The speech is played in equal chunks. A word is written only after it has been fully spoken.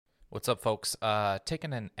What's up, folks?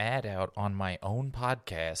 Taking an ad out on my own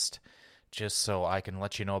podcast just so I can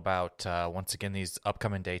let you know about, once again, these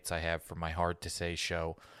upcoming dates I have for my Hard to Say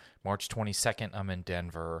show. March 22nd, I'm in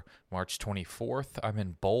Denver. March 24th, I'm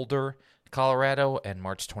in Boulder, Colorado. And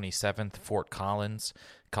March 27th, Fort Collins,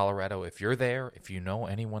 Colorado. If you're there, if you know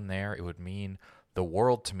anyone there, it would mean the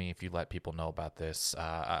world to me if you let people know about this.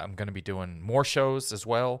 I'm going to be doing more shows as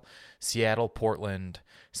well. Seattle, Portland,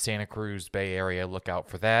 Santa Cruz, Bay Area. Look out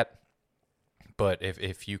for that. But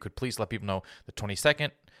if you could please let people know, the 22nd,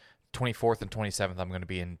 24th, and 27th, I'm going to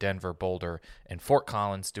be in Denver, Boulder, and Fort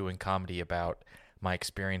Collins doing comedy about my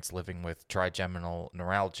experience living with trigeminal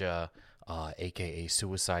neuralgia, a.k.a.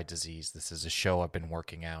 suicide disease. This is a show I've been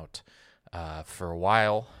working out for a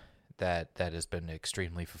while that has been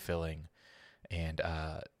extremely fulfilling and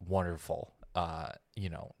wonderful,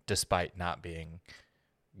 despite not being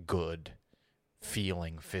good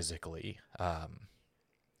feeling physically.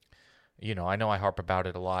 I know I harp about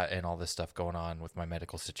it a lot and all this stuff going on with my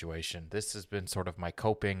medical situation. This has been sort of my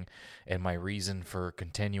coping and my reason for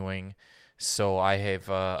continuing. So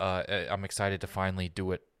I'm excited to finally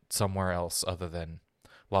do it somewhere else other than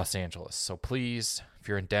Los Angeles. So please, if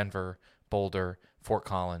you're in Denver, Boulder, Fort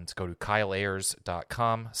Collins, go to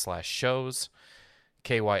kyleayers.com/shows.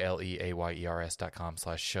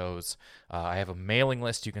 KYLEAYERS.com/shows. I have a mailing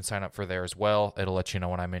list you can sign up for there as well. It'll let you know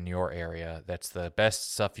when I'm in your area. That's the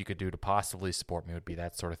best stuff you could do to possibly support me, would be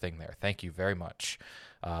that sort of thing there. Thank you very much.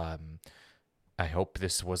 I hope I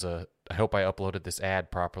uploaded this ad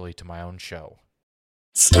properly to my own show.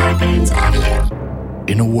 Starbane's Audio.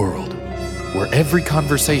 In a world where every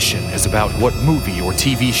conversation is about what movie or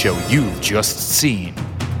TV show you've just seen,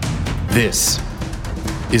 this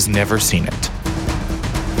is Never Seen It.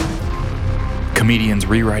 Comedians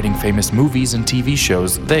rewriting famous movies and TV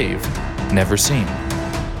shows they've never seen.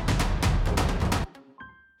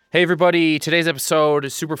 Hey everybody, today's episode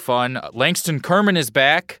is super fun. Langston Kerman is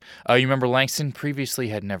back. You remember Langston previously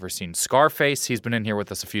had never seen Scarface. He's been in here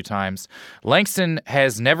with us a few times. Langston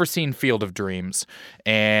has never seen Field of Dreams,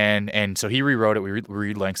 and so he rewrote it. We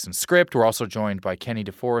read Langston's script. We're also joined by Kenny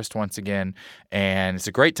DeForest once again, and it's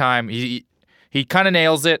a great time. He kind of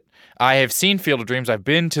nails it. I have seen Field of Dreams. I've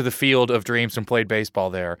been to the Field of Dreams and played baseball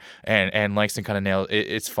there, and Langston kind of nailed it.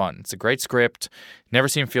 It's fun. It's a great script. Never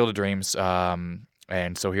seen Field of Dreams, and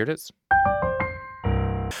so here it is.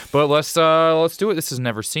 But let's do it. This has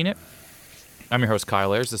Never Seen It. I'm your host,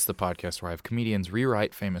 Kyle Ayers. This is the podcast where I have comedians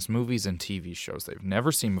rewrite famous movies and TV shows they've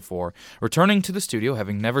never seen before. Returning to the studio,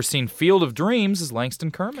 having never seen Field of Dreams, is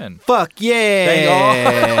Langston Kerman. Fuck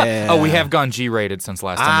yeah! Oh, we have gone G-rated since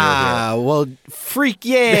last time you were here. Well, freak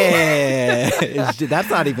yeah! That's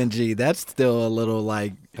not even G. That's still a little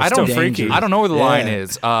like. I don't know where the line Yeah.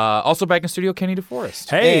 is. Also back in studio, Kenny DeForest.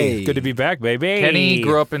 Hey, good to be back, baby. Kenny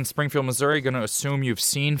grew up in Springfield, Missouri. Going to assume you've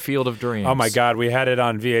seen Field of Dreams. Oh my God, we had it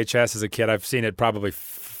on VHS as a kid. I've seen it probably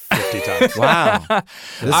 50 times. Wow.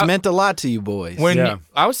 This meant a lot to you boys.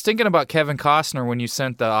 I was thinking about Kevin Costner when you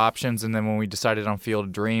sent the options, and then when we decided on Field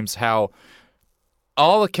of Dreams, how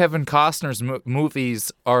all of Kevin Costner's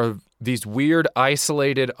movies are these weird,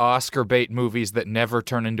 isolated Oscar bait movies that never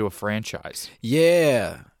turn into a franchise.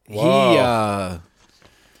 Yeah. Whoa.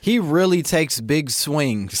 He really takes big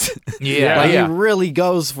swings. Yeah. He really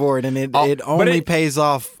goes for it, and it only pays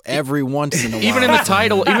off every once in a while. Even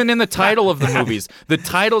in the title of the movies, the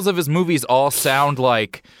titles of his movies all sound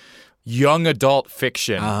like young adult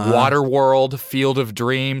fiction. Waterworld, Field of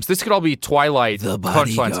Dreams. This could all be Twilight. The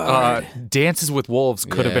punchlines. Bodyguard. Dances with Wolves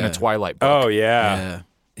could have been a Twilight book. Oh, yeah.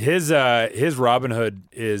 His Robin Hood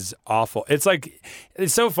is awful. It's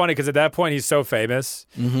so funny because at that point he's so famous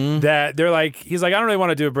that he's like, I don't really want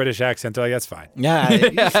to do a British accent. They're like, that's fine. Yeah.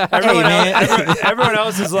 Everyone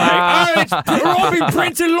else is like, oh, it's Robbie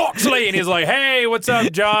Prince and Loxley. And he's like, hey, what's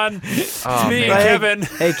up, John? It's me, Kevin.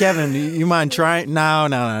 Hey, Kevin, you mind trying? No.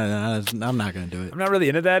 I'm not going to do it. I'm not really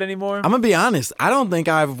into that anymore. I'm going to be honest. I don't think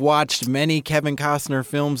I've watched many Kevin Costner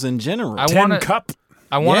films in general. Cup.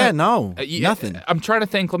 Nothing. I'm trying to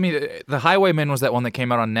think. The Highwaymen was that one that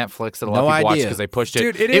came out on Netflix that a lot of people watched because they pushed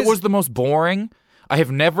it. Dude, it was the most boring. I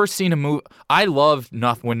have never seen a movie. I love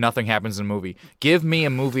when nothing happens in a movie. Give me a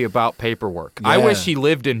movie about paperwork. Yeah. I wish he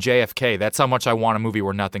lived in JFK. That's how much I want a movie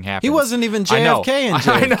where nothing happens. He wasn't even JFK in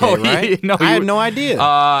JFK, I know. right? I had no idea.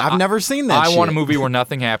 I've never seen that shit. I want a movie where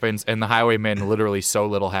nothing happens, and The Highwaymen, literally so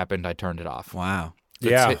little happened, I turned it off. Wow.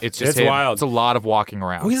 It's just wild. It's a lot of walking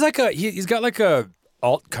around. Well, he's got like a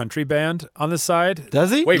alt country band on the side. Does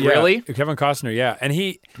he? Wait, Yeah. really? Kevin Costner, yeah. And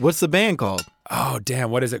What's the band called? Oh, damn.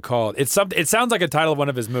 What is it called? It's something. It sounds like a title of one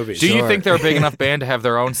of his movies. Do you Sure. think they're a big enough band to have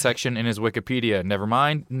their own section in his Wikipedia? Never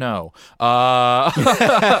mind. No. Oh,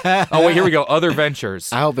 wait, here we go. Other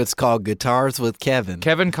ventures. I hope it's called Guitars with Kevin.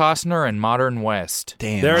 Kevin Costner and Modern West.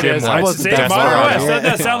 Damn. There it Jim is. West. I wasn't see, that Modern far West. out. Doesn't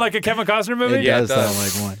that sound like a Kevin Costner movie? It Yeah, does it does.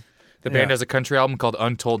 sound like one. The band Yeah. has a country album called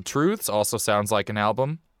Untold Truths. Also sounds like an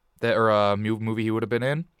album that or a movie he would have been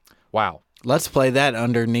in. Wow. Let's play that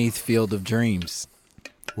underneath Field of Dreams.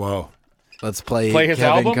 Whoa. Let's play His Kevin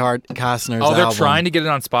album? Costner's Oh, they're album. trying to get it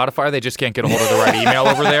on Spotify. They just can't get a hold of the right email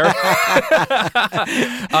over there.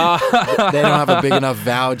 They don't have a big enough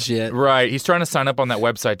vouch yet. Right. He's trying to sign up on that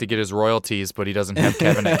website to get his royalties, but he doesn't have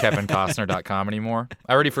Kevin at kevincostner.com anymore.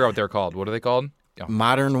 I already forgot what they're called. What are they called? Oh,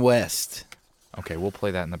 Modern West. okay, we'll play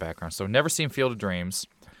that in the background. So, never seen Field of Dreams.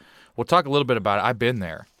 We'll talk a little bit about it. I've been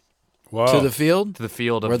there Whoa. To the field? to the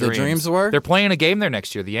Field of Where the Dreams. dreams were? They're playing a game there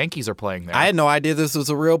next year. The Yankees are playing there. I had no idea this was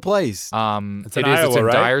a real place. It's in It's in Iowa,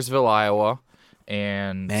 right? Dyersville, Iowa.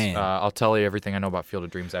 And Man. I'll tell you everything I know about Field of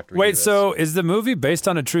Dreams after we do Wait, this. so is the movie based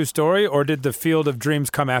on a true story, or did the Field of Dreams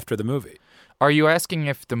come after the movie? Are you asking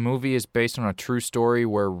if the movie is based on a true story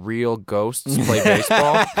where real ghosts play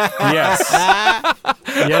baseball? Yes.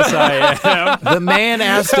 Yes, I am. The man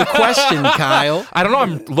asked a question, Kyle. I don't know.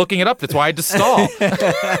 I'm looking it up. That's why I had to stall.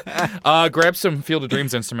 Grab some Field of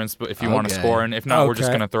Dreams instruments if you want to Okay. score. And if not, we're just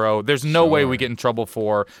Okay. going to throw. There's no way we get in trouble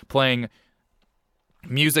for playing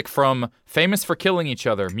music from Famous for Killing Each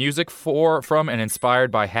Other. Music from and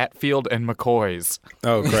inspired by Hatfield and McCoy's.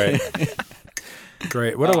 Oh, great.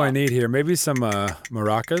 Great. What do I need here? Maybe some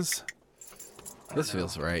maracas? This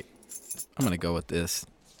feels right. I'm going to go with this.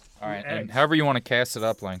 All right. And however you want to cast it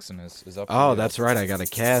up, Langston, is up to Oh, you. that's right. I got to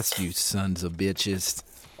cast, you sons of bitches.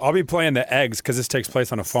 I'll be playing the eggs because this takes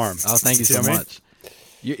place on a farm. Oh, thank you See so what I mean?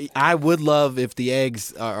 much. I would love if the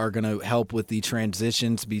eggs are going to help with the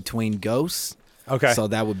transitions between ghosts. Okay. So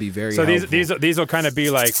that would be very So helpful. these will kind of be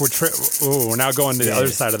like we're now going to the other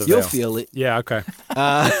side of the You'll veil. feel it. Yeah. Okay.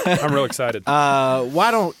 I'm real excited.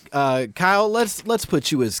 Why don't Kyle? Let's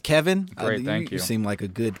put you as Kevin. Great, thank you. You seem like a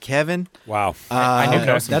good Kevin. Wow. I do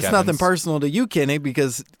know some That's nothing Kevins. personal to you, Kenny,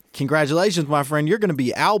 because congratulations, my friend. You're going to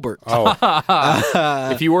be Albert. Oh.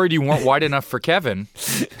 If you worried you weren't wide enough for Kevin,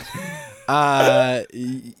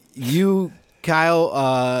 You, Kyle.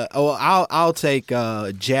 I'll take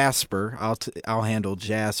Jasper. I'll handle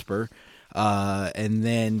Jasper. And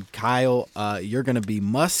then Kyle, you're going to be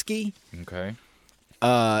Muskie okay.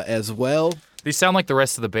 as well. These sound like the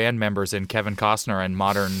rest of the band members in Kevin Costner and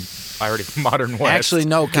Modern West. Actually,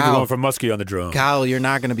 no, Keep it Kyle. going for Muskie on the drum. Kyle, you're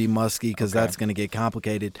not going to be Muskie because that's going to get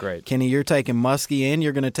complicated. Great. Kenny, you're taking Muskie and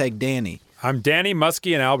you're going to take Danny. I'm Danny,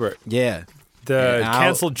 Muskie, and Albert, Yeah. the And I'll-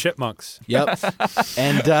 canceled chipmunks. Yep.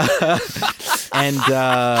 and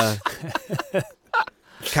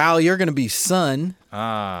Kyle, you're going to be Son.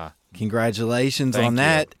 Congratulations Thank on you.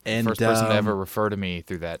 that. And First person to ever refer to me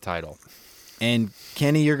through that title. And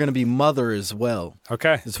Kenny, you're going to be Mother as well.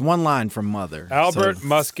 Okay. It's one line from Mother. Albert, So,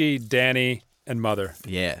 Muskie, Danny, and Mother.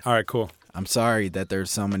 yeah. All right, cool. I'm sorry that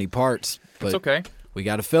there's so many parts, but It's okay. we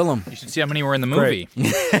got to fill them. You should see how many were in the movie.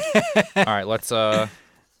 All right, let's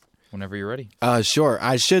whenever you're ready. Sure.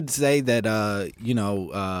 I should say that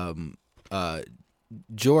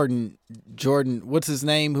Jordan, what's his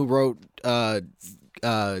name? Who wrote Gone?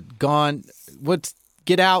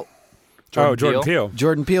 Get Out? Jordan Peele.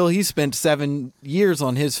 Jordan Peele. He spent 7 years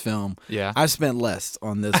on his film. Yeah. I spent less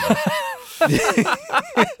on this one.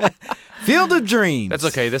 Field of Dreams. That's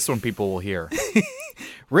okay. This one people will hear.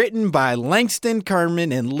 Written by Langston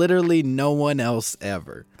Kerman and literally no one else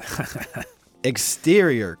ever.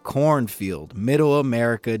 Exterior, cornfield, middle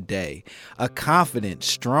America day. A confident,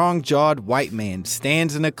 strong-jawed white man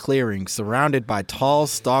stands in a clearing surrounded by tall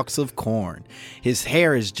stalks of corn. His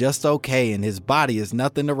hair is just okay and his body is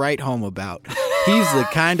nothing to write home about. He's the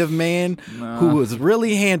kind of man who was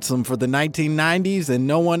really handsome for the 1990s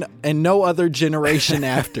and no other generation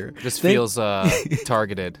after. This Think- feels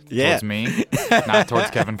targeted Yeah. towards me, not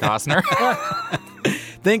towards Kevin Costner.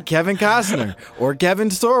 Think Kevin Costner or Kevin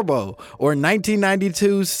Sorbo or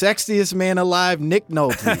 1992's sexiest man alive, Nick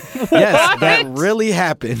Nolte. Yes, that really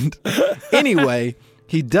happened. Anyway,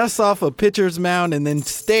 he dusts off a pitcher's mound and then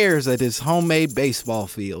stares at his homemade baseball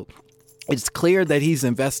field. It's clear that he's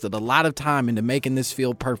invested a lot of time into making this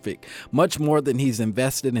field perfect, much more than he's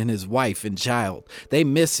invested in his wife and child. They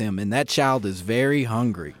miss him, and that child is very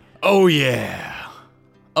hungry. Oh yeah,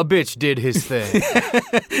 a bitch did his thing.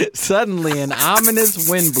 Suddenly, an ominous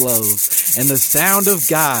wind blows, and the sound of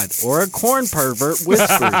God, or a corn pervert,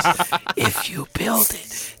 whispers, "If you build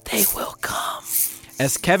it, they will come."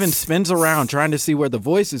 As Kevin spins around trying to see where the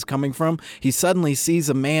voice is coming from, he suddenly sees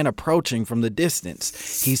a man approaching from the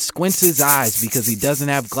distance. He squints his eyes because he doesn't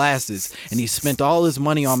have glasses, and he spent all his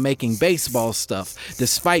money on making baseball stuff,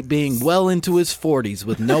 despite being well into his 40s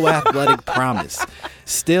with no athletic promise.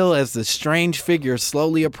 Still, as the strange figure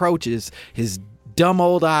slowly approaches, his dumb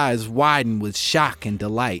old eyes widen with shock and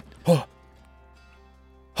delight.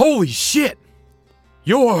 Holy shit!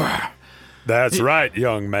 You're... That's right,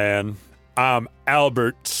 young man. I'm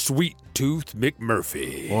Albert Sweet Tooth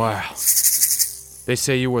McMurphy. Wow. They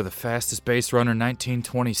say you were the fastest base runner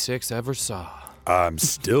 1926 ever saw. I'm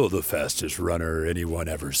still the fastest runner anyone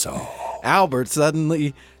ever saw. Albert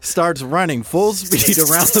suddenly starts running full speed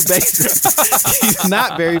around the bases. He's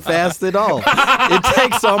not very fast at all. It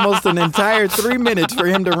takes almost an entire 3 minutes for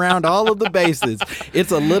him to round all of the bases.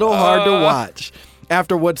 It's a little hard to watch.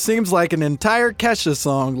 After what seems like an entire Kesha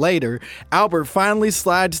song later, Albert finally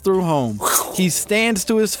slides through home. He stands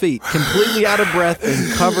to his feet, completely out of breath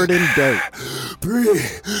and covered in dirt.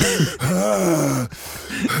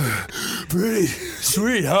 Pretty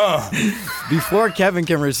sweet, huh? Before Kevin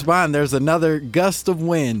can respond, there's another gust of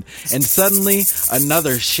wind, and suddenly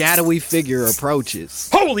another shadowy figure approaches.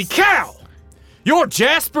 Holy cow! You're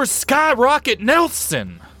Jasper Skyrocket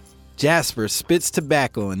Nelson! Jasper spits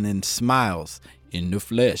tobacco and then smiles. In the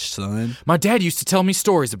flesh, son. My dad used to tell me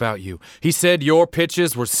stories about you. He said your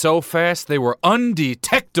pitches were so fast they were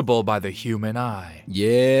undetectable by the human eye.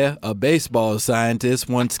 Yeah, a baseball scientist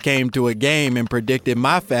once came to a game and predicted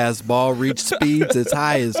my fastball reached speeds as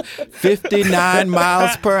high as 59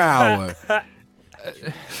 miles per hour.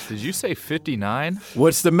 Did you say 59?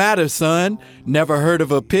 What's the matter, son? Never heard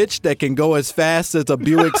of a pitch that can go as fast as a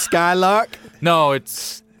Buick Skylark? No,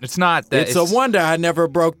 it's not that. It's a wonder I never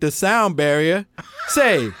broke the sound barrier.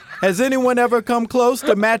 Say, has anyone ever come close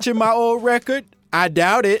to matching my old record? I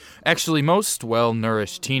doubt it. Actually, most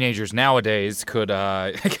well-nourished teenagers nowadays could,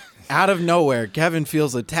 Out of nowhere, Kevin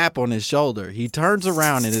feels a tap on his shoulder. He turns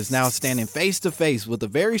around and is now standing face to face with a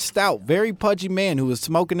very stout, very pudgy man who is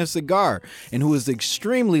smoking a cigar and who has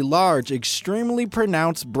extremely large, extremely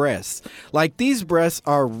pronounced breasts. Like, these breasts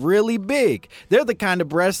are really big. They're the kind of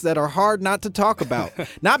breasts that are hard not to talk about.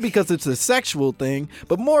 Not because it's a sexual thing,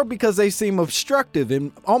 but more because they seem obstructive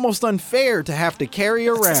and almost unfair to have to carry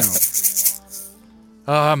around.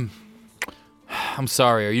 I'm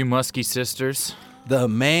sorry, are you Muskie sisters? The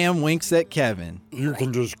man winks at Kevin. You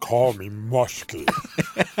can just call me Muskie.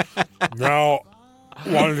 Now,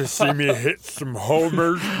 wanted to see me hit some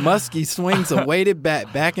homers? Muskie swings a weighted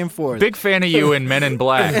bat back and forth. Big fan of you in Men in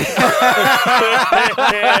Black.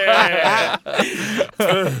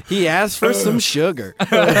 He asked for some sugar.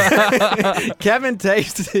 Kevin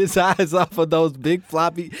takes his eyes off of those big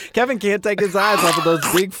floppy... Kevin can't take his eyes off of those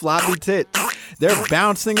big floppy tits. They're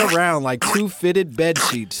bouncing around like two fitted bed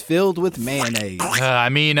sheets filled with mayonnaise.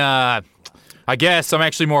 I guess I'm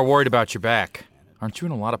actually more worried about your back. Aren't you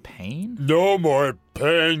in a lot of pain? No more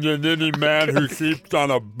pain than any man who sleeps on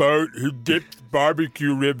a boat who dips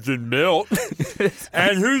barbecue ribs in milk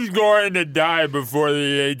and who's going to die before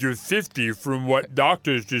the age of 50 from what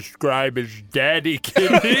doctors describe as daddy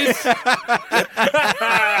kidneys.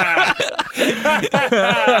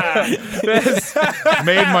 This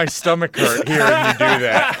made my stomach hurt hearing you do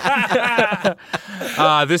that.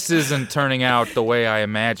 This isn't turning out the way I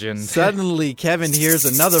imagined. Suddenly, Kevin hears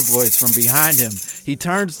another voice from behind him. He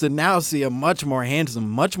turns to now see a much more handsome,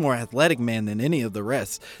 much more athletic man than any of the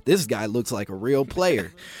rest. This guy looks like a real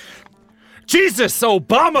player. Jesus,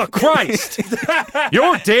 Obama Christ!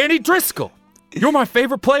 You're Danny Driscoll. You're my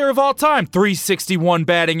favorite player of all time. 361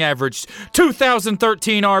 batting average,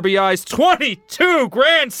 2013 RBIs, 22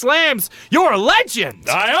 grand slams. You're a legend.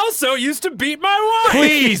 I also used to beat my wife.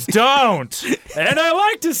 Please don't. And I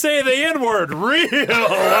like to say the N-word real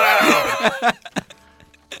loud.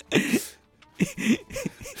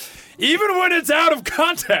 Even when it's out of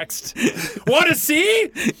context. Want to see?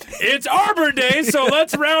 It's Arbor Day, so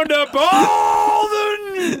let's round up all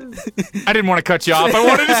the... I didn't want to cut you off. I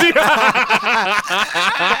wanted to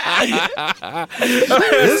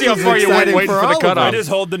see how far you went waiting for the cutoff. I just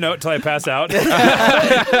hold the note till I pass out.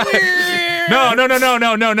 No.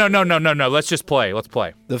 Let's just play. Let's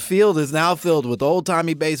play. The field is now filled with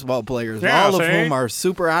old-timey baseball players, all of whom are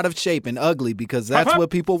super out of shape and ugly because that's what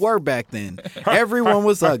people were back then. Everyone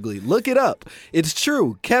was ugly. Look it up. It's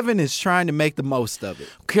true. Kevin is trying to make the most of it.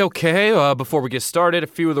 Okay. Before we get started, a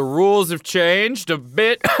few of the rules have changed a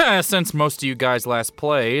bit since most of you guys last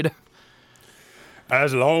played.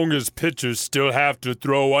 As long as pitchers still have to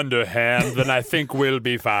throw underhand, then I think we'll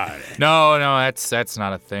be fine. No, that's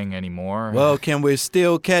not a thing anymore. Well, can we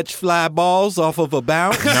still catch fly balls off of a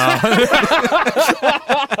bounce? No.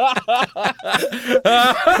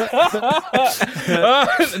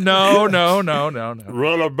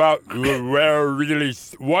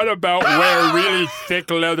 What about wear really thick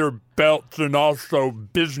leather belts and also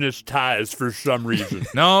business ties for some reason?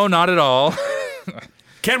 No, not at all.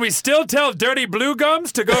 Can we still tell dirty blue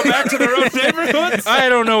gums to go back to their own neighborhoods? I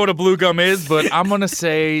don't know what a blue gum is, but I'm going to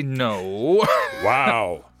say no.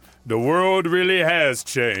 Wow, the world really has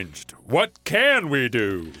changed. What can we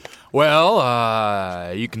do?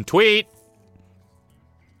 Well, you can tweet.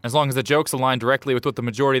 As long as the jokes align directly with what the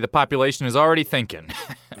majority of the population is already thinking.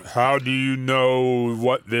 How do you know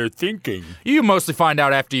what they're thinking? You mostly find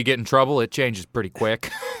out after you get in trouble. It changes pretty quick.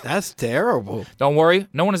 That's terrible. Don't worry.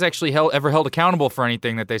 No one is actually ever held accountable for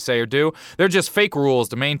anything that they say or do. They're just fake rules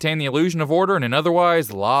to maintain the illusion of order in an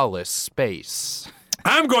otherwise lawless space.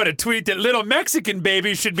 I'm going to tweet that little Mexican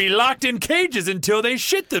babies should be locked in cages until they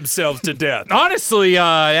shit themselves to death. Honestly,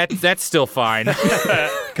 that's still fine.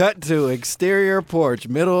 Cut to exterior porch,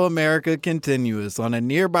 Middle America continuous. On a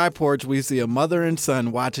nearby porch, we see a mother and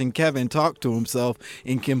son watching Kevin talk to himself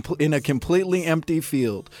in a completely empty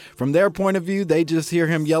field. From their point of view, they just hear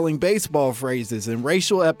him yelling baseball phrases and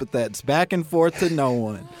racial epithets back and forth to no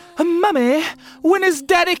one. Mommy, when is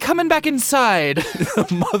Daddy coming back inside?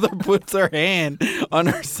 The mother puts her hand on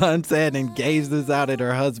her son's head and gazes out at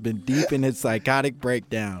her husband deep in his psychotic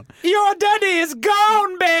breakdown. Your daddy is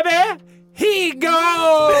gone, baby. He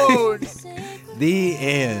gone. The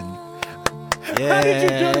end. How did you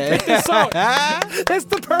do to pick this song? That's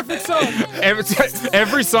the perfect song.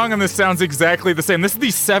 Every song on this sounds exactly the same. This is the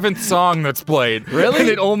 7th song that's played. Really? And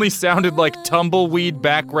it only sounded like tumbleweed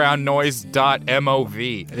background noise.mov.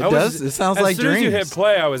 It does? It sounds like As soon dreams. as you hit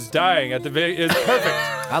play, I was dying at the video. It's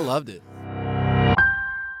perfect. I loved it.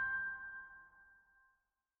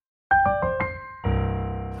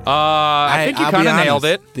 I think you I'll kind be of nailed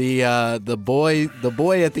it. honest. The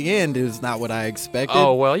boy at the end is not what I expected.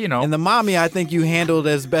 Oh, well, you know. And the mommy, I think you handled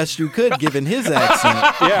as best you could given his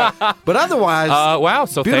accent. Yeah. But otherwise, Wow.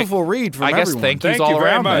 So beautiful read from I guess everyone. thank yous Thank all you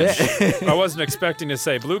very around. much. then. I wasn't expecting to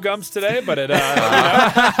say blue gums today, but it. But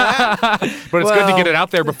it's good to Well- get it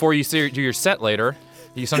out there before you do your set later.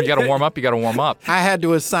 You got to warm up. You got to warm up. I had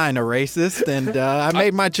to assign a racist, and I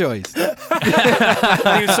made my choice.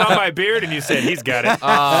 You saw my beard and you said he's got it.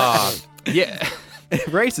 Yeah.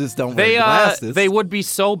 Racists don't wear glasses. They would be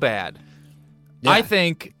so bad. Yeah. I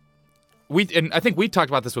think we talked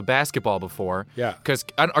about this with basketball before. Yeah. Because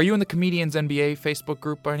are you in the Comedians NBA Facebook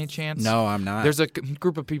group by any chance? No, I'm not. There's a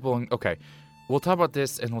group of people. Okay. We'll talk about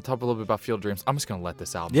this, and we'll talk a little bit about Field Dreams. I'm just going to let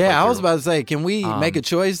this album play Yeah, I was through. about to say, can we make a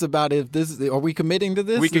choice about if this is, are we committing to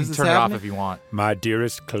this? We can Is this turn it off happening? if you want. My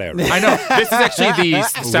dearest Clara. I know. This is actually the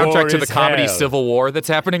soundtrack War to the is comedy hell. Civil War that's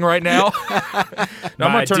happening right now. No,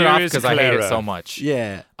 I'm My going to turn it off dearest because I hate it Clara. so much.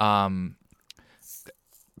 Yeah.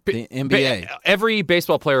 The NBA. Every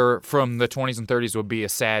baseball player from the 20s and 30s would be a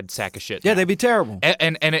sad sack of shit. Yeah, now. they'd be terrible.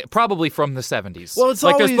 and it probably from the 70s. Well, it's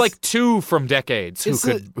like there's always- like 2 from decades who It's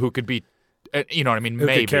could be, you know what I mean? Who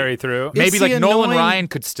Maybe could carry through. Maybe It's like the Nolan annoying- Ryan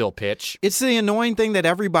could still pitch. It's the annoying thing that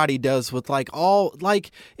everybody does with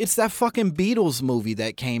it's that fucking Beatles movie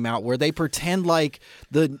that came out where they pretend like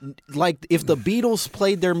if the Beatles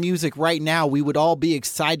played their music right now, we would all be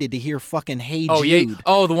excited to hear fucking Hey Oh Jude. yeah.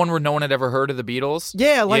 Oh, the one where no one had ever heard of the Beatles.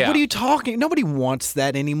 Yeah, like Yeah. what are you talking? Nobody wants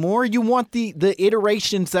that anymore. You want the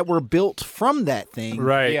iterations that were built from that thing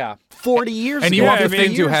Right. Yeah. 40 years And ago. you want the 50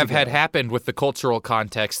 things to years have ago. had happened with the cultural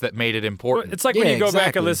context that made it important. It's like when Yeah, you go back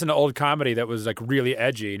exactly. and listen to old comedy that was like really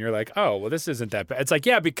edgy, and you're like, oh, well, this isn't that bad. It's like,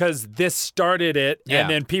 yeah, because this started it, Yeah. and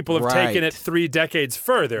then people have Right. taken it 3 decades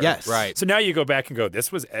further. Yes. Right. So now you go back and go,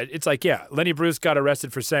 this was. It's like, yeah, Lenny Bruce got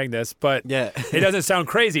arrested for saying this, but Yeah. it doesn't sound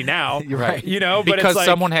crazy now. You're right. You know, but because it's like,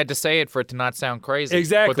 someone had to say it for it to not sound crazy.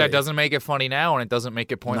 Exactly. But that doesn't make it funny now, and it doesn't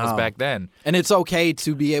make it pointless No. back then. And it's okay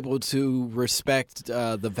to be able to respect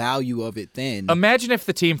the value of it then. Imagine if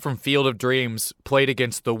the team from Field of Dreams played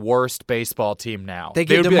against the worst baseball team now. They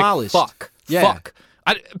get would be like, demolished. fuck. Yeah. Fuck.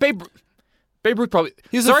 Babe Ruth probably.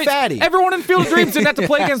 He was a Sorry, fatty. Everyone in Field of Dreams didn't have to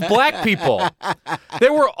play against black people.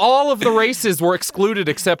 All of the races were excluded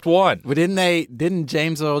except one. But didn't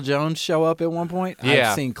James Earl Jones show up at one point? Yeah.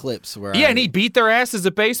 I've seen clips where Yeah, and he beat their asses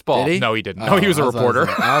at baseball. Did he? No, he didn't. Oh, No, he was a I was about to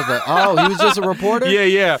reporter. say- I was like, oh, he was just a reporter?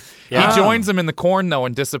 Yeah. He joins them in the corn, though,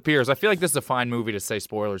 and disappears. I feel like this is a fine movie to say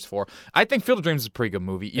spoilers for. I think Field of Dreams is a pretty good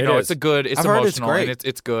movie. You know, it's I've heard it's emotional, great. and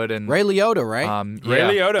it's good. And Ray Liotta, right? Ray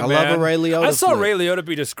Liotta, I man. love a Ray Liotta I saw flick. Ray Liotta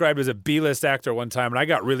be described as a B-list actor one time, and I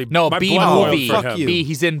got really No, my B blood boiled movie. for Fuck him. you.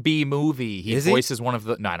 He's in B movie. He Is he? voices one of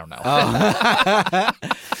the. No, I don't know.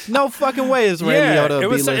 No fucking way is Ray Liotta a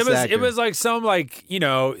B-list actor. It was like some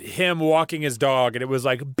him walking his dog, and it was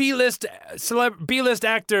like B-list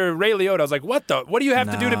actor Ray Liotta. I was like, what do you have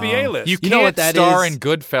to do to be A-list? You You can't know what that star is? in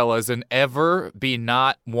Goodfellas and ever be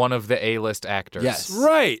not one of the A-list actors. Yes.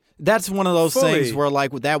 right. That's one of those Fully. things where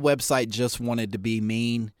like that website just wanted to be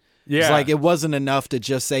mean. Yeah. It's like it wasn't enough to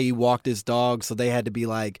just say he walked his dog, so they had to be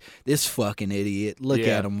like, this fucking idiot. Look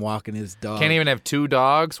Yeah. at him walking his dog. Can't even have two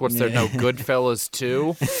dogs. What's there? No Goodfellas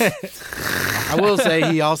 2? I will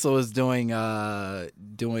say he also is doing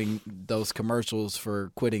those commercials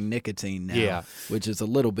for quitting nicotine now. Yeah. Which is a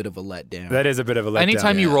little bit of a letdown. That is a bit of a letdown.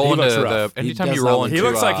 Anytime you yeah. roll He into looks the, rough. anytime does you not roll look- into, He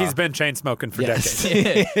looks like he's been chain smoking for Yes.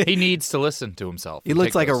 decades. he needs to listen to himself. He looks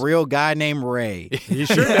Take like a those. real guy named Ray. He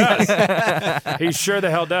sure does. He sure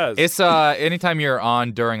the hell does. It's anytime you're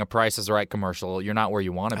on during a Price is Right commercial, you're not where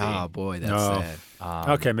you want to be. Oh boy, that's No. sad.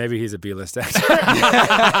 Okay, maybe he's a B-list actor.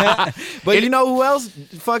 But you know who else?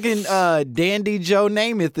 Fucking Dandy Joe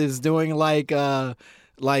Namath is doing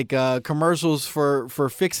commercials for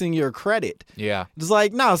fixing your credit. Yeah. It's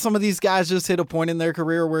like, no, some of these guys just hit a point in their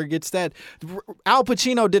career where it gets that. Al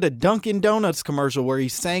Pacino did a Dunkin' Donuts commercial where he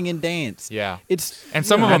sang and danced. Yeah. It's And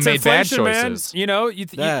some of them That's made bad inflation, man. choices. You know,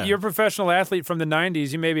 Yeah. you're a professional athlete from the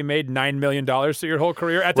 90s. You maybe made $9 million through your whole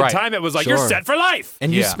career. At the Right. time, it was like, Sure. you're set for life.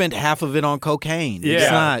 and you Yeah. spent half of it on cocaine. Yeah.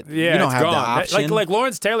 It's not. Yeah, you don't it's have gone. the option. Like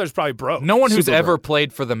Lawrence Taylor's probably broke. No one who's Super ever broke.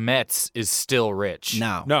 played for the Mets is still rich.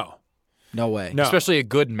 No way. No. Especially a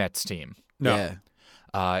good Mets team. No. Yeah.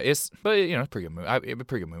 But you know, it's a pretty good movie. A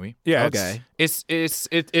pretty good movie. Yeah. Okay.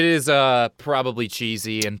 It is probably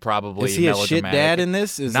cheesy and probably Is he a melodramatic. shit dad in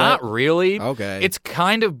this? Is Not that, really. Okay. It's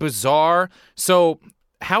kind of bizarre. So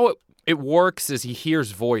how it works is he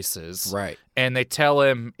hears voices. right? And they tell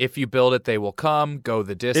him, if you build it, they will come. Go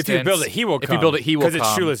the distance. If you build it, he will come. If you build it, he will come. Because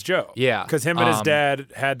it's Shoeless Joe. Yeah. Because him and his dad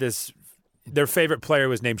had this. Their favorite player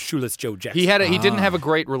was named Shoeless Joe Jackson. He didn't have a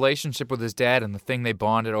great relationship with his dad, and the thing they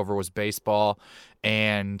bonded over was baseball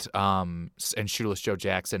and Shoeless Joe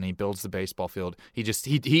Jackson. He builds the baseball field.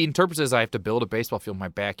 He interprets it as, I have to build a baseball field in my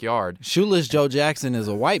backyard. Shoeless Joe Jackson is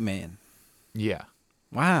a white man. Yeah.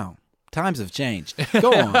 Wow. Times have changed.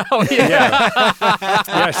 Go on.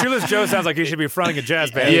 Yeah, Shoeless Joe sounds like he should be fronting a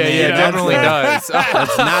jazz band. Yeah, man, definitely does.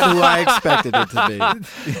 That's not who I expected it to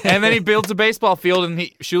be. And then he builds a baseball field, and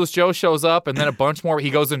Shoeless Joe shows up, and then a bunch more. He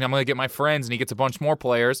goes in, I'm going to get my friends, and he gets a bunch more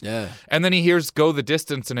players. Yeah. And then he hears Go the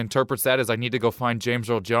Distance and interprets that as, I need to go find James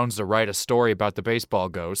Earl Jones to write a story about the baseball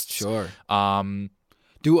ghosts. Sure. Um,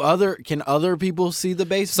 Can other people see the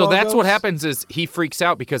baseball? so that's what ghosts? happens is he freaks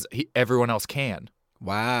out because everyone else can.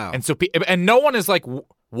 Wow. And so and no one is like,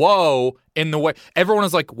 whoa, in the way. Everyone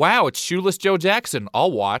is like, wow, it's Shoeless Joe Jackson.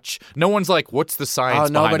 I'll watch. No one's like, what's the science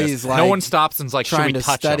behind nobody's this? like no one stops and's like, should trying we to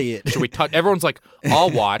touch study him? it. Should we touch? Everyone's like, I'll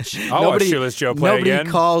watch. I'll watch Shoeless Joe play nobody again.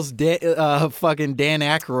 calls fucking Dan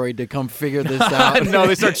Aykroyd to come figure this out. No,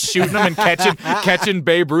 they start shooting him and catching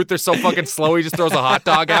Babe Ruth. They're so fucking slow. He just throws a hot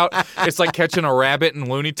dog out. It's like catching a rabbit in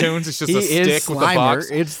Looney Tunes. It's just he a stick is with a Slimer.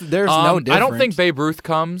 box. There's no difference. I don't think Babe Ruth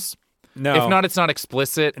comes. No. If not, it's not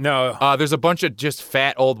explicit. No. There's a bunch of just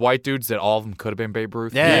fat old white dudes that all of them could have been Babe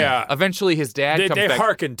Ruth. Yeah. Eventually, his dad comes They back.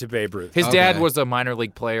 hearkened to Babe Ruth. His dad Okay. was a minor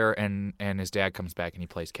league player, and his dad comes back and he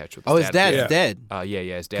plays catch with his Oh, his dad's Yeah. dead. Yeah,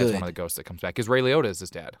 his dad's Good. one of the ghosts that comes back. Because Ray Liotta is his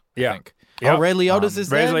dad, Yeah. I think. Oh, Ray Liotta's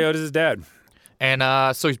his Ray dad? Liotta's his dad. And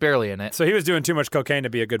so he's barely in it. So he was doing too much cocaine to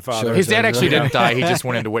be a good father. Sure. His dad actually Yeah. didn't die. He just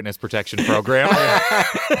went into witness protection program.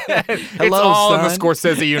 It's Hello, all in the son.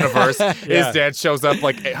 Scorsese universe. Yeah. His dad shows up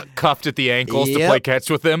like cuffed at the ankles to Yep. play catch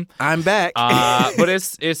with him. I'm back. But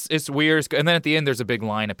it's weird. And then at the end, there's a big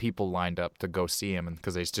line of people lined up to go see him,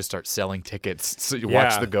 because they just start selling tickets so you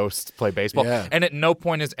watch Yeah. the ghosts play baseball. Yeah. And at no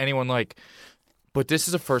point is anyone like, but this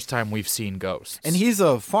is the first time we've seen ghosts. and he's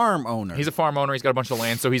a farm owner. He's a farm owner. He's got a bunch of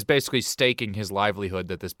land, so he's basically staking his livelihood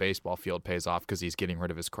that this baseball field pays off because he's getting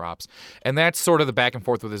rid of his crops. And that's sort of the back and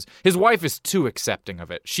forth with his wife is too accepting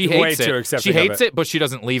of it. She Way hates it. too accepting She of hates it. it, but she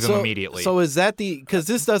doesn't leave him immediately. So is that because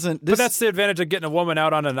this doesn't? This, But that's the advantage of getting a woman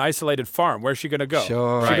out on an isolated farm. Where's she going to go?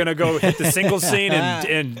 Sure. She going to go hit the single scene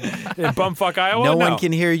in bumfuck Iowa? no one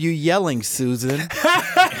can hear you yelling, Susan.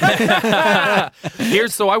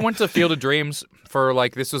 So I went to Field of Dreams for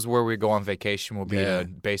this is where we go on vacation. We'll be Yeah. to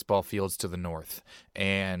baseball fields to the north,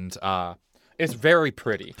 and It's very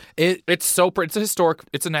pretty. It's so pretty.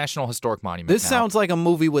 It's a national historic monument. This now. sounds like a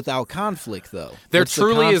movie without conflict, though. There What's the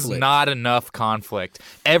truly is conflict? not enough conflict.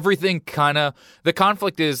 Everything the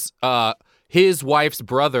conflict is his wife's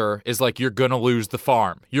brother is like, you're gonna lose the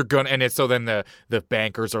farm. So then the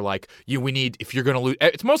bankers are like, if you're gonna lose,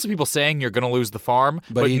 it's mostly people saying you're gonna lose the farm,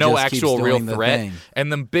 but he no just keeps actual real doing the threat. thing.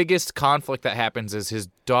 And the biggest conflict that happens is his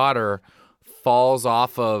daughter falls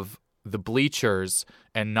off of the bleachers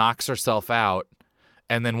and knocks herself out,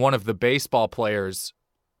 and then one of the baseball players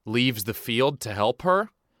leaves the field to help her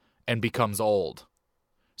and becomes old.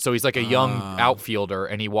 So he's like a young outfielder,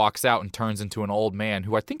 and he walks out and turns into an old man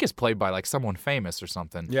who I think is played by like someone famous or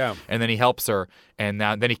something. Yeah. And then he helps her, and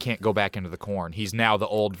then he can't go back into the corn. He's now the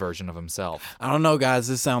old version of himself. I don't know, guys.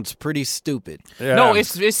 This sounds pretty stupid. Yeah. No, it's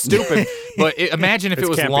stupid. But imagine if It's it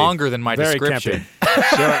was campy. longer than my Very description.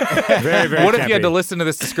 campy. Very, very What if you had campy. to listen to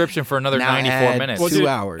this description for another Now 94 add minutes? Well, 2 dude,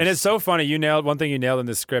 hours. And it's so funny. One thing you nailed in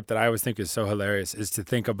this script that I always think is so hilarious is to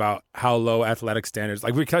think about how low athletic standards,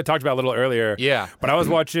 like we kind of talked about a little earlier. Yeah. But I was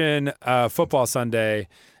watching Football Sunday,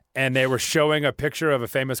 and they were showing a picture of a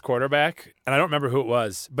famous quarterback, and I don't remember who it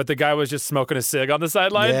was, but the guy was just smoking a cig on the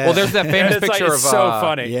sideline. Yeah. Well, there's that famous And it's picture like, of it's so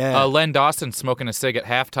funny. Yeah. Len Dawson smoking a cig at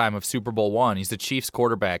halftime of Super Bowl I. He's the Chiefs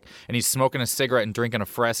quarterback, and he's smoking a cigarette and drinking a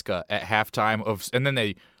Fresca at halftime and then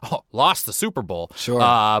they lost the Super Bowl. Sure.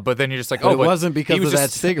 But then you're just like, But oh, it wasn't because he was of that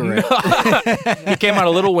just- cigarette. He came out a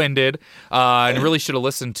little winded, and really should have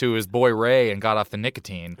listened to his boy Ray and got off the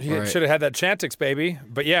nicotine. He Right. should have had that Chantix, baby.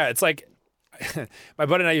 But yeah, it's like my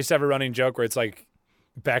buddy and I used to have a running joke where it's like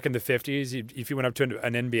back in the 50s, if you went up to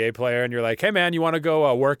an NBA player and you're like, hey, man, you want to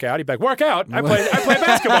go work out? He'd be like, work out? I play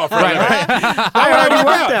basketball for a living. I already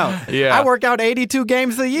worked out. Yeah. I work out 82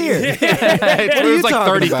 games a year. It are was you like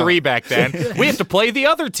talking 33 back then. We have to play the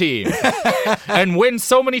other team and win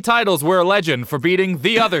so many titles. We're a legend for beating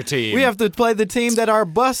the other team. We have to play the team that our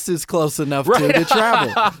bus is close enough to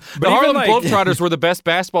travel. The Harlem like- Globetrotters were the best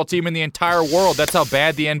basketball team in the entire world. That's how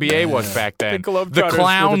bad the NBA was back then. The Globetrotters The were the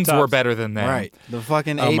Clowns were tops. better than them. Right. The fucking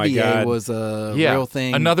Oh my ABA God. was a Yeah. real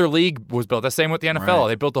thing. Another league was built. The same with the NFL. Right.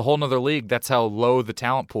 They built a whole nother league. That's how low the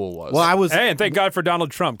talent pool was. Well, I was Hey, and thank God for Donald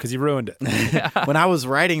Trump because he ruined it. when I was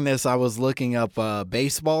writing this, I was looking up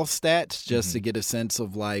baseball stats just Mm-hmm. to get a sense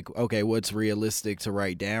of like, okay, what's realistic to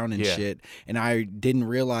write down and Yeah. shit. And I didn't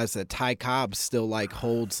realize that Ty Cobb still like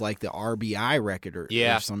holds like the RBI record or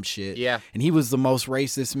some shit. Yeah. And he was the most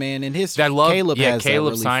racist man in history. I love Caleb has that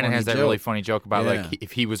Caleb really Simon funny has that joke. really funny joke about Yeah. like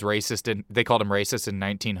if he was racist and they called him racist in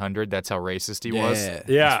 1900. That's how racist he was. Yeah.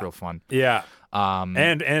 Yeah. That's real fun. Yeah.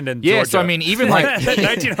 And in Yeah, Georgia. so I mean, even like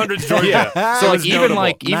 1900s Georgia. so like was even notable.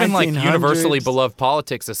 like 1900s. universally beloved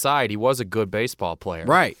politics aside, he was a good baseball player.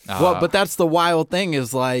 Right. Well, but that's the wild thing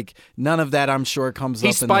is like none of that I'm sure comes he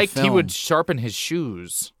up spiked. in the He film. would sharpen his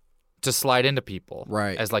shoes to slide into people,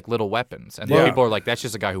 Right. as like little weapons, and Yeah. people are like, "That's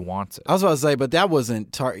just a guy who wants it." I was about to say, but that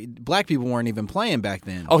wasn't black people weren't even playing back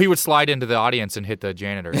then. Oh, he would slide into the audience and hit the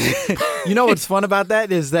janitors. You know what's fun about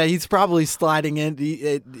that is that he's probably sliding in.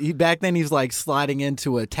 He back then he's like sliding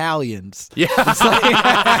into Italians. Yeah,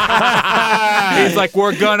 he's like,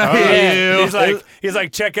 "We're gonna hit you." He's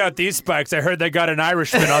like, check out these spikes. I heard they got an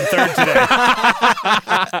Irishman on third today.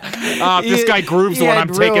 If this guy grooves He one, had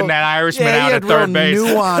I'm taking real- that Irishman yeah, he out had at third real base.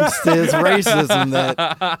 nuance to his racism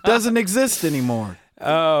that doesn't exist anymore.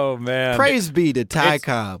 Oh man. Praise be to Ty It's-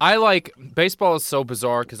 Cobb. I like baseball is so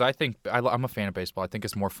bizarre because I think I'm a fan of baseball. I think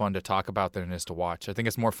it's more fun to talk about than it is to watch. I think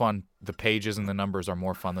it's more fun. The pages and the numbers are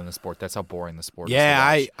more fun than the sport. That's how boring the sport is. Yeah,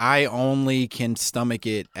 to watch. I only can stomach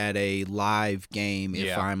it at a live game if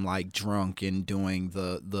Yeah. I'm like drunk and doing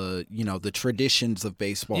the you know the traditions of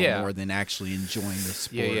baseball Yeah. more than actually enjoying the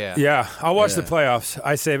sport. Yeah. Yeah, I'll watch the Yeah. playoffs.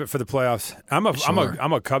 I save it for the playoffs. I'm Sure.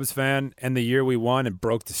 a Cubs fan, and the year we won and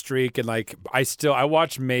broke the streak, and like I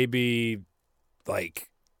watched maybe like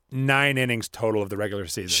 9 innings total of the regular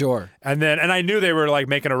season. Sure. And I knew they were like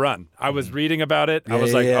making a run. I was reading about it. I Yeah,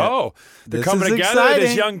 was like, yeah. oh, they're This coming is together,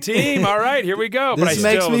 this exciting. young team. All right, here we go. But I This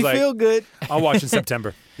makes still me was like, feel good. I'll watch in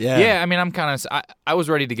September. Yeah, I mean, I'm kind of. I was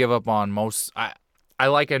ready to give up on most. I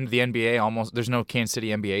like the NBA almost. There's no Kansas City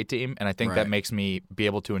NBA team, and I think that Right. makes me be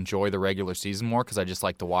able to enjoy the regular season more because I just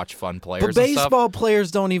like to watch fun players. But and stuff. baseball players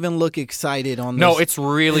don't even look excited on this. No, it's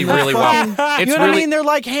really, really well. It's you know really. what I mean? They're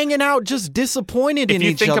like hanging out, just disappointed If in you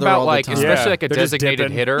each think other about all like, the time. especially Yeah, like a they're just designated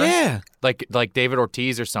dipping. hitter, Yeah. like David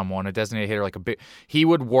Ortiz or someone, a designated hitter, like he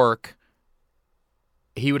would work.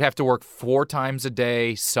 He would have to work 4 times a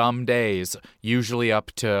day, some days, usually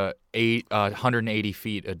up to 180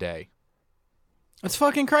 feet a day. It's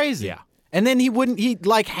fucking crazy. Yeah. And then he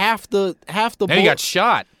like half the And he bull- got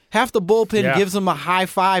shot. Half the bullpen Yeah. gives them a high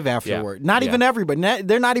five afterward. Not even everybody.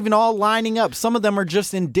 They're not even all lining up. Some of them are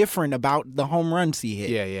just indifferent about the home runs he hit.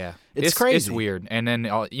 Yeah. It's crazy. It's weird. And then,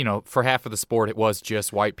 for half of the sport, it was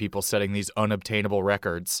just white people setting these unobtainable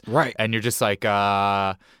records. Right. And you're just like,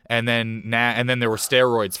 and then there were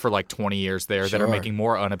steroids for like 20 years there that are Sure. making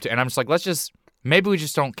more unobtainable. And I'm just like, maybe we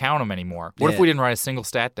just don't count them anymore. What if Yeah. we didn't write a single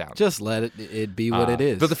stat down? Just let it be what it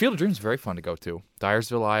is. But the Field of Dreams is very fun to go to.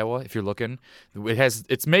 Dyersville, Iowa, if you're looking.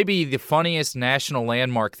 It's maybe the funniest national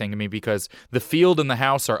landmark thing to me because the field and the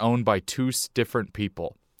house are owned by two different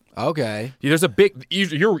people. Okay. There's a big.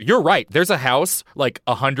 You're right. There's a house like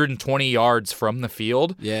 120 yards from the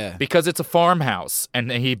field. Yeah. Because it's a farmhouse,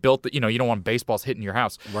 and he built. You don't want baseballs hitting your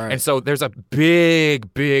house. Right. And so there's a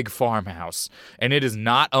big farmhouse, and it is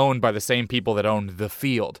not owned by the same people that own the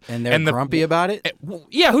field. And they're grumpy about it?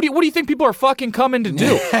 Yeah. What do you think people are fucking coming to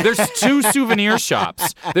do? There's two souvenir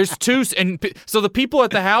shops. There's two, so the people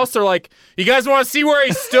at the house are like, "You guys want to see where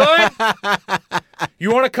he stood?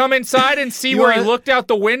 You want to come inside and see where he looked out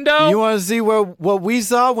the window? You want to see what we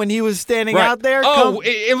saw when he was standing Right. out there? Oh, Come-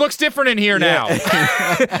 it looks different in here now.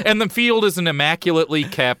 And the field is an immaculately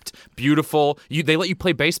kept, beautiful. They let you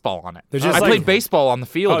play baseball on it. They're just I like- played baseball on the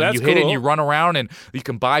field, Oh, and that's you hit it, and cool. you run around, and you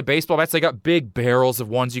can buy baseball bats. They got big barrels of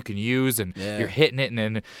ones you can use, and Yeah. you're hitting it, and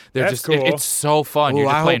then they're That's just cool. it's so fun. Ooh, You're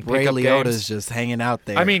just I playing hope Ray pickup Liotta's games. just hanging out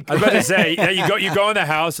there. I mean, I was about to say, you go in the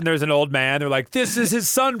house and there's an old man. They're like, "This is his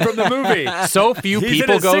son from the movie." so few He's in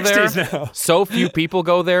people his go 60s there. now. So few people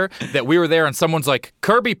go there that we were there, and someone's like,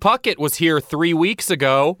 "Kirby Puckett was here 3 weeks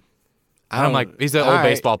ago." And I'm like, he's an old all right.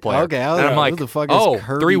 baseball player. Okay, I was and I'm like, like, who the fuck is oh,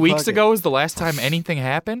 Kirby 3 weeks Puckett? ago is the last time anything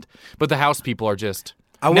happened? But the house people are just...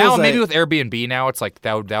 I will Now, say- maybe with Airbnb now, it's like,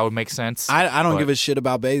 that would make sense. I don't But- give a shit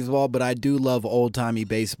about baseball, but I do love old timey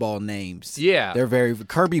baseball names. Yeah. they're very.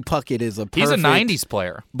 Kirby Puckett is a perfect. He's a 90s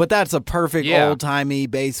player. But that's a perfect Yeah. old timey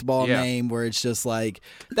baseball Yeah. name where it's just like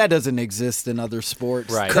that doesn't exist in other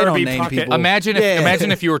sports. Right. They don't Kirby name Puckett. people. Imagine Yeah.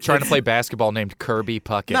 if you were trying to play basketball named Kirby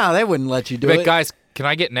Puckett. No, they wouldn't let you do But it. guys, can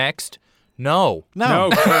I get next? No. no,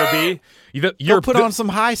 No, Kirby. Go put on some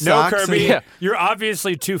high No, socks. Kirby. Yeah. You're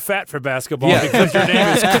obviously too fat for basketball Yeah. because your name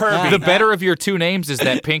is Kirby. The better of your two names is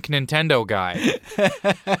that pink Nintendo guy.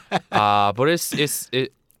 But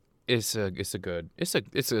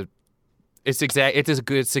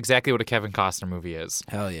it's exactly what a Kevin Costner movie is.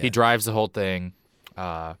 Hell yeah. He drives the whole thing.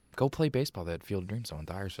 Go play baseball at Field of Dreams in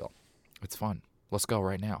Dyersville. It's fun. Let's go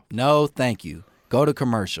right now. No, thank you. Go to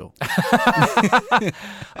commercial.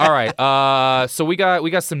 All right. So we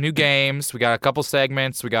got some new games. We got a couple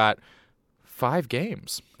segments. We got 5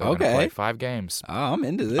 games. that we're gonna Okay. play. 5 games. Oh, I'm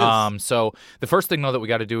into this. So the first thing though that we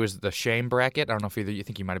got to do is the shame bracket. I don't know if you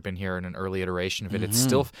think you might have been here in an early iteration of it. It's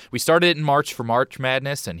still we started it in March for March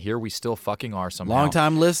Madness, and here we still fucking are somehow. Long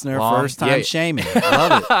time listener, Long- first time yeah. shaming.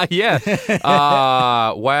 Love it. Yeah.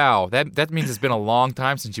 Wow. That means it's been a long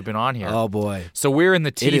time since you've been on here. Oh boy, So we're in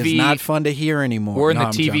the TV. it is not fun to hear anymore. We're in No, the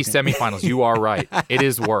I'm TV joking. semifinals. You are right. It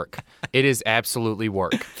is work. It is absolutely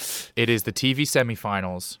work. It is the TV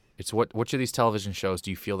semifinals. It's which of these television shows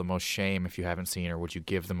do you feel the most shame if you haven't seen, or would you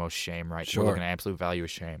give the most shame? Right. Sure. We're looking at absolute value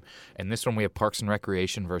of shame. And this one we have Parks and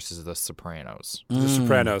Recreation versus The Sopranos. The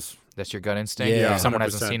Sopranos. That's your gut instinct. Yeah. If someone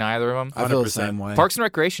hasn't 100%. seen either of them. I feel the 100%. same way. Parks and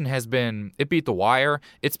Recreation it beat The Wire.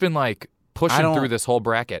 It's been like pushing don't- through this whole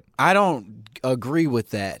bracket. I don't agree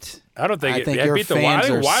with that. I don't think I it think it your beat the Wire. I fans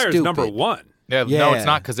think are Wire's number stupid. 1. No, Yeah. it's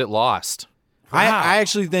not because it lost. I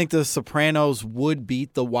actually think The Sopranos would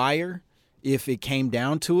beat The Wire if it came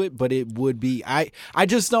down to it, but it would be. I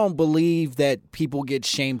just don't believe that people get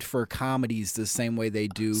shamed for comedies the same way they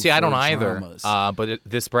do. See, I for don't either. dramas. But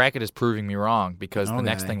this bracket is proving me wrong because the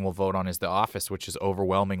next Okay. thing we'll vote on is The Office, which has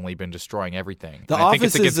overwhelmingly been destroying everything. The And I think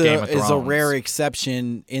Office it's against Game of is a Thrones. rare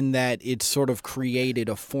exception in that it sort of created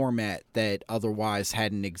a format that otherwise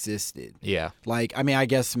hadn't existed. Yeah. Like, I mean, I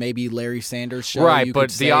guess maybe Larry Sanders' show, Right, you but could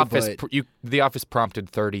The say, Office but- The Office prompted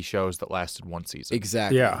 30 shows that lasted one season.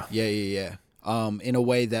 exactly. Yeah. Yeah. In a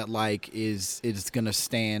way that like is gonna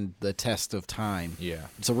stand the test of time. Yeah.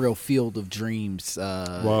 It's a real Field of Dreams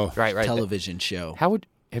Whoa. Right. television show.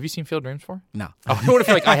 Have you seen Field of Dreams before? No. Oh, what if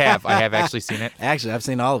like I have actually seen it. Actually, I've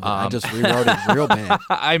seen all of it. I just rewrote it real bad.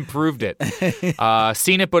 I improved it.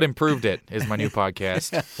 Seen it but improved it is my new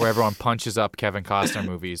podcast where everyone punches up Kevin Costner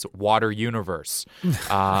movies. Water Universe.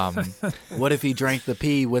 What if he drank the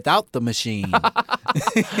pee without the machine?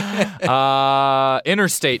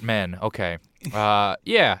 Interstate Men. Okay.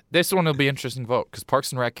 Yeah, this one will be an interesting vote because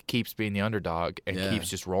Parks and Rec keeps being the underdog and Yeah. keeps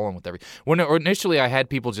just rolling with everything. When initially I had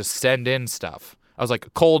people just send in stuff. I was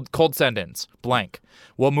like, cold send-ins, blank.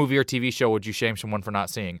 What movie or TV show would you shame someone for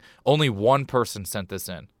not seeing? Only one person sent this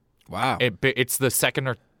in. Wow. It's the second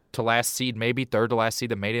or to last seed, maybe third to last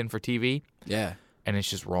seed that made it in for TV, Yeah. and it's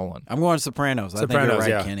just rolling. I'm going Sopranos. I think you're Sopranos, right,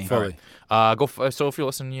 yeah, Kenny. fully. So if you're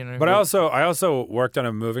listening, But I also worked on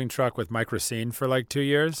a moving truck with Mike Racine for like 2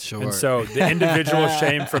 years. Sure. And so the individual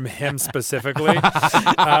shame from him specifically.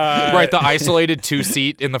 right, the isolated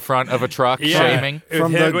 2-seat in the front of a truck, shaming.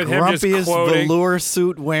 From the grumpiest velour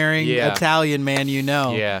suit wearing Yeah. Italian man you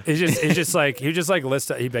know. Yeah. It's just like he just like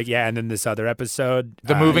list. He'd be like, yeah, and then this other episode,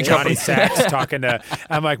 The moving Johnny company- Sacks talking to.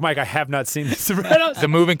 I'm like, Mike, I have not seen The Sopranos. The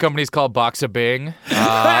moving company is called Box of Bing.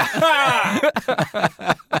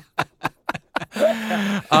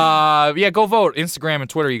 Go vote. Instagram and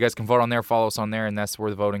Twitter. You guys can vote on there. Follow us on there, and that's where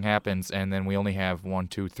the voting happens. And then we only have 1,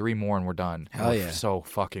 2, 3 more, and we're done. Hell We're yeah. so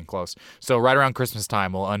fucking close. So right around Christmas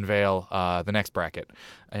time, we'll unveil the next bracket.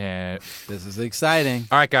 And This is exciting.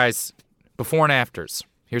 all right, guys. Before and afters.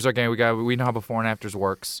 Here's our game. We know how before and afters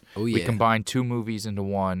works. Oh, We yeah. combine 2 movies into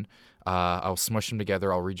one. I'll smush them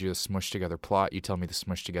together. I'll read you the smush together plot. You tell me the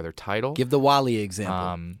smush together title. Give the Wally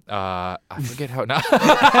example. I forget how.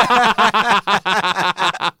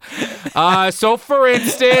 So for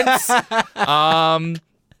instance, I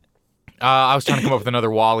was trying to come up with another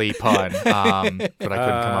Wally pun, but I couldn't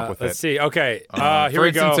come up with Let's it. see. Okay, For here we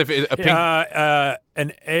instance, go. if a pink-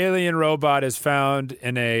 An alien robot is found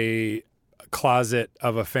in a closet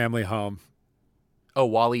of a family home. Oh,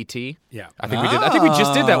 Wally T. Yeah. I think we did. I think we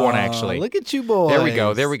just did that one actually. Look at you boys. There we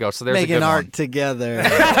go. There we go. So there's Making a good art one. together. All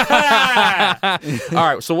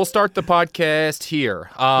right, so we'll start the podcast here.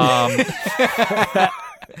 All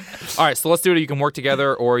right, so let's do it. You can work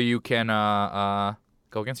together, or you can go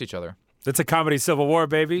against each other. It's a comedy civil war,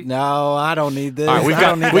 baby. No, I don't need this. All right, I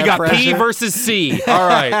don't need we that got P pressure. versus C. All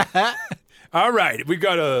right, All right, we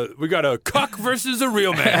got a cuck versus a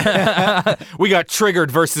real man. we got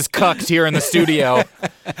Triggered versus Cucked here in the studio.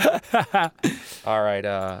 All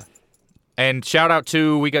right, and shout out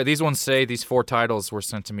to these ones say these 4 titles were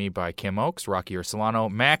sent to me by Kim Oakes, Rocky Ursolano,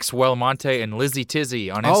 Max Welmonte, and Lizzie Tizzy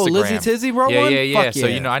on Instagram. Oh, Lizzie Tizzy wrote yeah, one? Yeah. Fuck So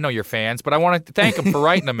yeah. I know you're fans, but I want to thank them for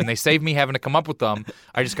writing them, and they saved me having to come up with them.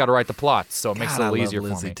 I just got to write the plots, so it makes God, it a I little love easier for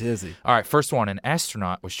Lizzie me. Tizzy. All right, first one. An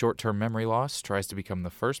astronaut with short-term memory loss tries to become the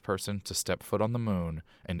first person to step foot on the moon,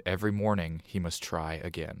 and every morning he must try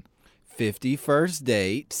again. 50 First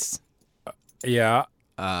Dates. Yeah.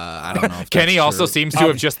 I don't know if Kenny that's also true. seems to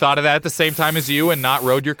have just thought of that at the same time as you and not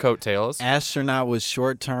rode your coattails. Astronaut with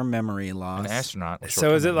short-term memory loss. An astronaut. With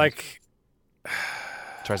So is it short-term like? memory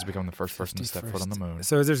loss tries to become the first person to step foot on the moon?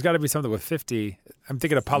 So there's got to be something with 50. I'm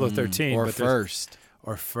thinking Apollo 13. Or but there's-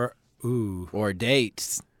 first. Ooh. Or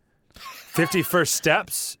dates. 50 First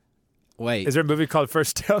Steps. Wait. Is there a movie called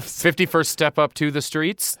First Steps? 51st step up to the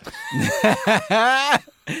streets.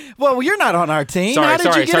 Well, you're not on our team. How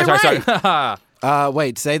did you get it right?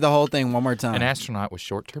 Wait, say the whole thing one more time. An astronaut with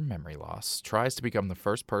short-term memory loss tries to become the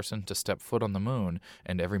first person to step foot on the moon,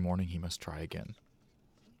 and every morning he must try again.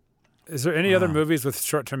 Is there any other movies with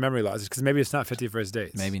short-term memory loss? Because maybe it's not 50 First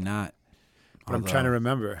Dates. Maybe not. But I'm trying to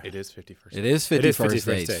remember. It is 51st. It is 50 It is 50 First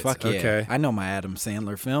First Dates. Dates. Fuck yeah. Okay. I know my Adam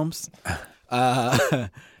Sandler films.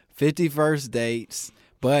 50 First Dates,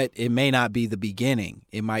 but it may not be the beginning.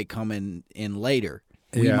 It might come in later.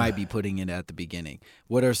 We Yeah. might be putting it at the beginning.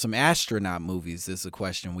 What are some astronaut movies is a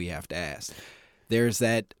question we have to ask. There's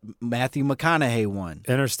that Matthew McConaughey one,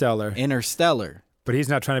 Interstellar. Interstellar. But he's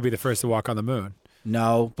not trying to be the first to walk on the moon.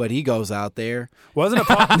 No, but he goes out there. Wasn't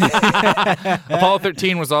Apollo? Apollo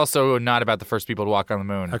 13 was also not about the first people to walk on the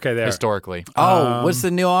moon. Okay, there. Historically. Oh, what's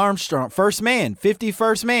the Neil Armstrong? First Man,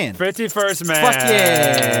 51st Man. 51st Man. Fuck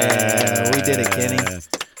yeah. We did it, Kenny.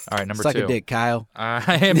 All right, number Suck 2. a dick, Kyle.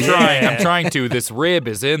 I am trying. I'm trying to. This rib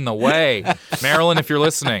is in the way. Marilyn, if you're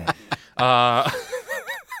listening. Yeah,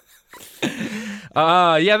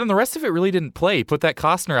 then the rest of it really didn't play. He put that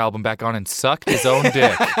Costner album back on and sucked his own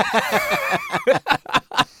dick.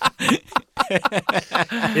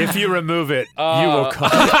 If you remove it, you will come.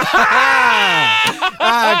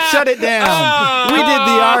 Shut it down. We did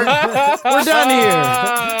the art. We're done here.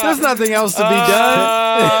 There's nothing else to be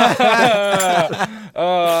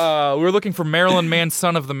done. We're looking for Marilyn Manson,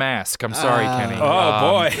 Son of the Mask. I'm sorry, Kenny.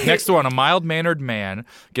 boy. Next one, a mild-mannered man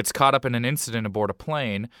gets caught up in an incident aboard a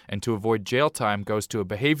plane and to avoid jail time goes to a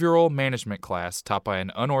behavioral management class taught by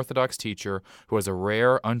an unorthodox teacher who has a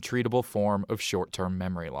rare, untreatable form of short-term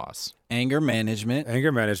memory loss. Anger management.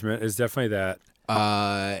 Anger management is definitely that.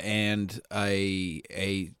 And a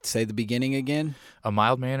say the beginning again. A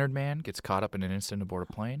mild-mannered man gets caught up in an incident aboard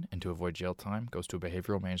a plane and to avoid jail time goes to a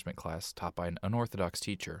behavioral management class taught by an unorthodox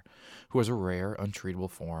teacher who has a rare, untreatable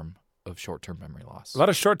form of short-term memory loss. A lot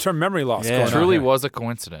of short-term memory loss Yeah. going It on. truly here. was a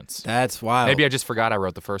coincidence. That's wild. Maybe I just forgot I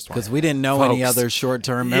wrote the first one. because we didn't know any Folks. other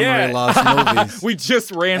short-term memory Yeah. loss movies. We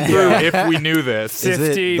just ran through if we knew this. Is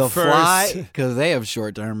it The 51st. Fly? Because they have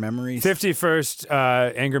short-term memories. 51st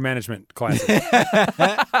anger management classic.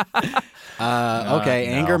 Okay,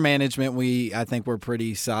 no. anger management. I think we're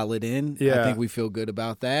pretty solid in. I Yeah. think we feel good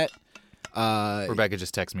about that. Rebecca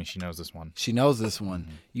just texted me. She knows this one. She knows this one.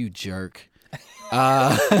 You jerk.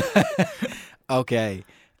 Okay.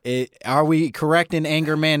 Are we correct in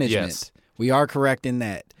anger management? Yes. We are correct in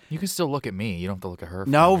that. You can still look at me. You don't have to look at her. for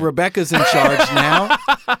No, a minute. Rebecca's in charge now.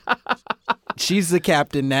 She's the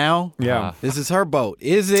captain now. Yeah. This is her boat.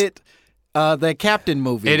 Is it the Captain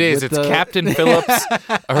movie? It is. with It's the- Captain Phillips.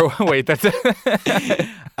 Or wait, that's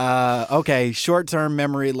Okay, short-term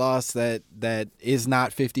memory loss that is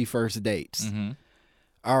not 51st dates. Mm-hmm.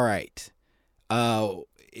 All right.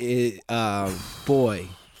 Boy,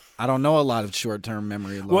 I don't know a lot of short-term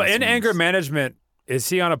memory loss. Well, in ones. anger management, is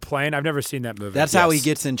he on a plane? I've never seen that movie. That's how he Yes.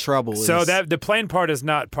 gets in trouble. So is- that the plane part is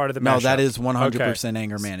not part of the no, mashup. that is 100%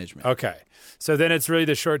 anger management. Okay. So then it's really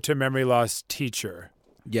the short-term memory loss teacher.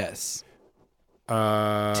 Yes,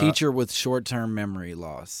 Uh, teacher with short-term memory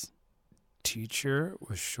loss, teacher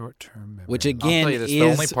with short-term memory. which I'll again tell you this, is the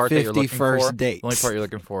only part that you're looking 51st for. dates. The only part you're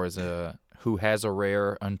looking for is who has a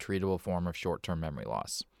rare, untreatable form of short-term memory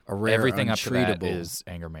loss. A rare, Everything up to that untreatable. is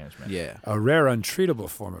anger management. Yeah. a rare, untreatable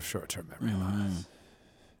form of short-term memory Mm-hmm. loss.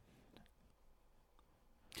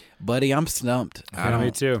 Buddy, I'm stumped. Yeah,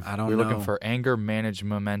 me too. I don't We're know. looking for anger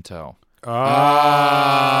management-memento.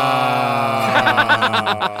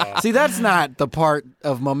 Ah. See, that's not the part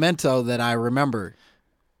of Memento that I remember.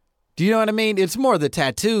 Do you know what I mean? It's more the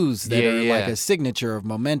tattoos that Yeah, are yeah. like a signature of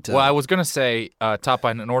Memento. Well, I was going to say, taught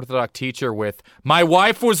by an Orthodox teacher with, "My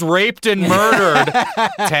wife was raped and murdered,"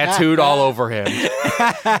 tattooed all over him.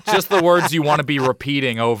 Just the words you want to be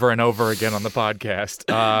repeating over and over again on the podcast.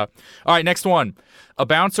 All right, next one. A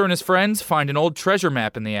bouncer and his friends find an old treasure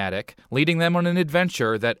map in the attic, leading them on an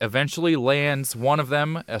adventure that eventually lands one of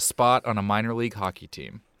them a spot on a minor league hockey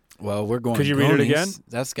team. Well, we're going Could you read it Goonies. again?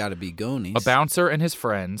 That's got to be Goonies. A bouncer and his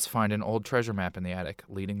friends find an old treasure map in the attic,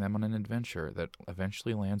 leading them on an adventure that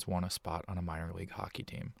eventually lands one a spot on a minor league hockey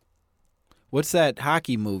team. What's that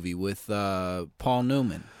hockey movie with Paul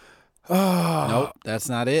Newman? Oh, Nope, that's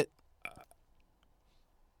not it.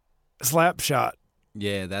 slap shot.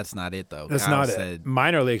 Yeah, that's not it, though. That's Kyle not said, it.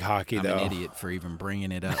 Minor league hockey, I'm though. an idiot for even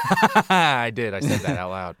bringing it up. I did. I said that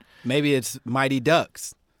out loud. Maybe it's Mighty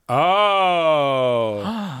Ducks. Oh,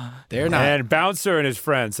 They're not. and Bouncer and his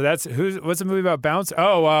friends. So that's what's the movie about Bouncer?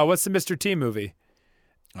 Oh, what's the Mr. T movie?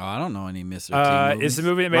 Oh, I don't know any Mr. T movies. It's the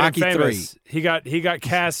movie that made Rocky him famous. 3. He got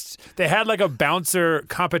cast. They had like a bouncer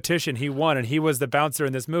competition. He won, and he was the bouncer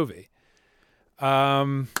in this movie.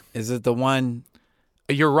 Is it the one?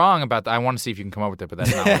 You're wrong about that. I want to see if you can come up with it, but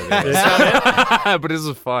that's not what it is. But this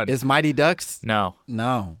is fun. Is Mighty Ducks? No.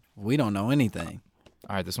 No, we don't know anything.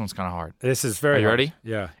 All right, this one's kind of hard. This is very. Are you hard. ready?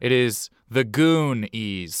 Yeah. It is The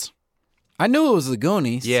Goonies. I knew it was the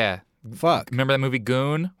Goonies. Yeah. Fuck. Remember that movie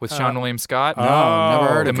Goon with Sean William Scott? No,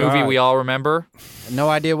 never heard the of movie it. we all remember? No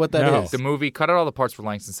idea what that is. No. The movie, cut out all the parts where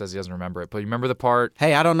Langston says he doesn't remember it, but you remember the part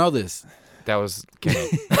Hey, I don't know this. that was Kenny.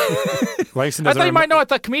 Langston I doesn't thought you might know. I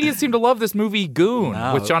thought comedians seem to love this movie Goon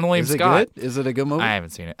No. with Sean William is it Scott. Good? Is it a good movie? I haven't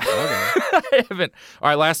seen it. I haven't. All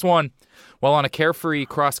right, last one. While on a carefree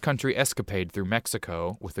cross-country escapade through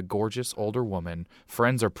Mexico with a gorgeous older woman,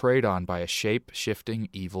 friends are preyed on by a shape-shifting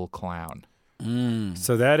evil clown.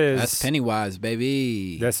 So that is. That's Pennywise,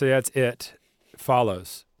 baby. That's it.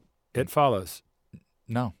 Follows. It follows.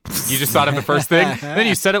 No. You just thought of the first thing? Then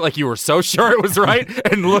you said it like you were so sure it was right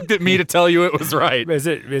and looked at me to tell you it was right. Is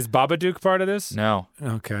Babadook part of this? No.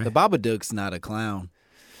 Okay. The Babadook's not a clown.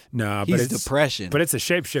 No, but He's it's depression. But it's a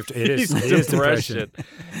shapeshifter. It is. He's It is depression.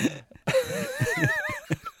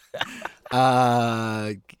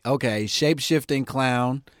 Okay, shape-shifting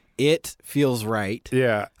clown. It feels right.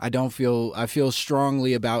 Yeah. I feel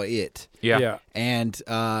strongly about it. Yeah. Yeah. And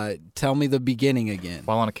tell me the beginning again.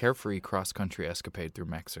 While on a carefree cross-country escapade through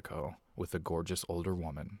Mexico with a gorgeous older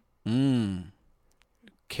woman.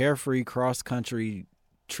 Carefree cross-country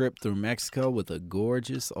trip through Mexico with a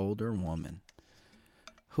gorgeous older woman.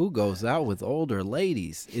 Who goes out with older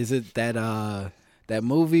ladies? Is it that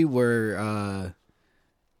movie where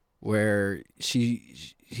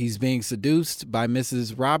he's being seduced by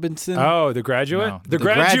Mrs. Robinson? Oh, The Graduate? No. The The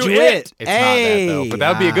Graduate. It's not that, though, but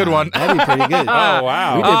that'd be a good one. That'd be pretty good. Oh,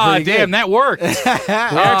 wow. We did Ah, pretty damn, good. that worked. We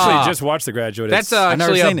actually just watched The Graduate. That's It's-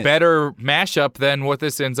 never actually seen a it. better mashup than what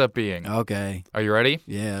this ends up being. Okay. Are you ready?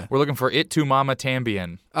 Yeah. We're looking for It to Mama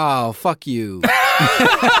Tambien. Oh, fuck you.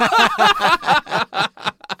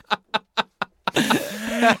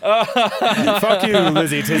 Fuck you,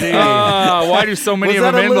 Lizzie Tizzy. Why do so many Was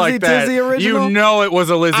of that them a end Lizzie like that? Tizzy original? You know it was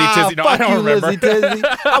a Lizzie Tizzy. No, I fuck don't you, remember. Lizzie Tizzy.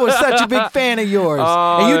 I was such a big fan of yours,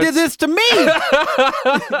 and you did this to me.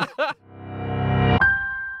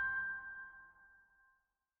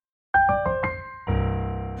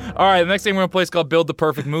 All right, the next game we're going to play is called Build the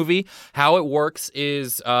Perfect Movie. How it works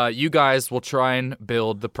is you guys will try and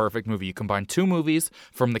build the perfect movie. You combine two movies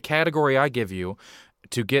from the category I give you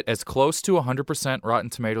to get as close to 100% Rotten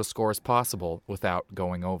Tomatoes score as possible without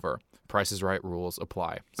going over. Price is Right rules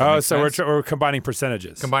apply. Does that make So sense? we're combining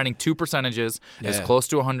percentages. Combining two percentages as Yeah. close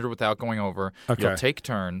to 100 without going over. Okay. You'll take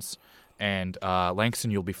turns, and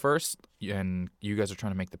Langston, you'll be first, and you guys are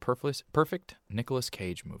trying to make the perfect Nicolas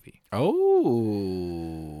Cage movie.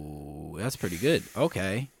 Oh, that's pretty good.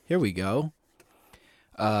 Okay, here we go.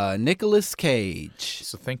 Nicolas Cage.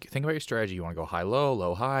 So think about your strategy. You want to go high,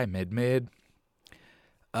 low, high, mid.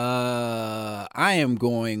 I am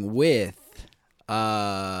going with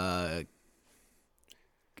Con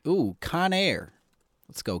Air.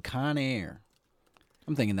 Let's go Con Air.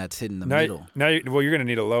 I'm thinking that's hitting the middle. You're going to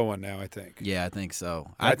need a low one now, I think. Yeah, I think so.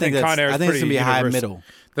 I think Con Air is I think it's gonna pretty be high universal. middle.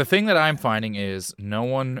 The thing that I'm finding is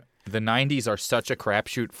the 90s are such a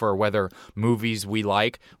crapshoot for whether movies we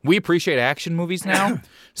like. We appreciate action movies now,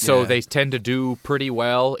 so Yeah. they tend to do pretty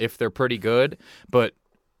well if they're pretty good. But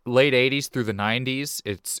late 80s through the 90s,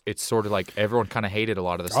 it's sort of like everyone kind of hated a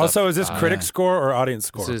lot of the stuff. Also, is this critic score or audience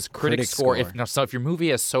score? This is critic Critic score. score. If your movie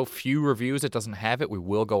has so few reviews it doesn't have it, we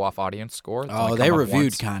will go off audience score. It's Oh, only they come up reviewed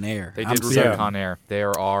once. Con Air. They I'm did review sorry. Con Air.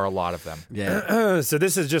 There are a lot of them. Yeah. So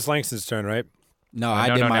this is just Langston's turn, right? No, I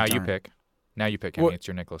no, did my now turn. you pick. Now you pick, Kenny. What? It's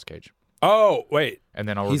your Nicolas Cage. Oh, wait. And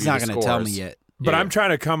then I'll He's review not the going to tell me scores. yet. But Yeah. I'm trying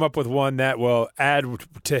to come up with one that will add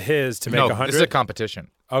to his to make No, 100. this is a competition.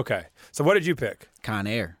 Okay. So what did you pick? Con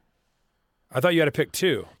Air. I thought you had to pick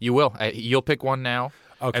two. You will. You'll pick one now,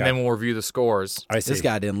 Okay. and then we'll review the scores. I see. This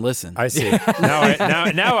guy didn't listen. I see.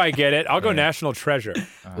 now I get it. I'll go National Treasure.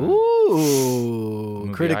 Ooh,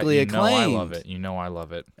 Movie critically you acclaimed. know I love it. You know I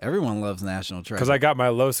love it. Everyone loves National Treasure. Because I got my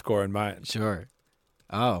low score in mind. Sure.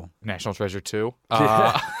 Oh, National Treasure 2.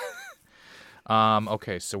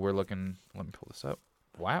 Okay, so we're looking. Let me pull this up.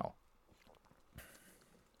 Wow.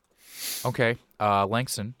 Okay,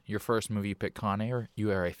 Langston, your first movie you picked Con Air.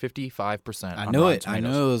 You are a 55%. I on knew Rotten it. I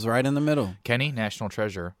Tomatoes. knew it was right in the middle. Kenny, National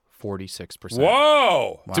Treasure, 46%.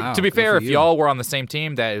 Whoa! Wow, To be good fair, for if you. y'all were on the same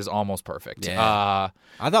team, that is almost perfect. Yeah. I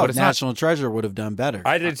but thought it's not- National Treasure would have done better.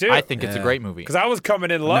 I did too. I think it's a Yeah. great movie. Because I was coming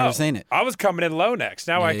in low. never seen it. I was coming in low next.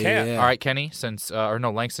 Now I Yeah, can't. yeah. All right, Kenny, since or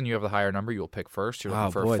no, Langston, you have the higher number. You'll pick first. You're looking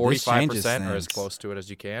Oh, for boy, this 45% changes or as things. close to it as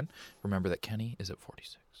you can. Remember that Kenny is at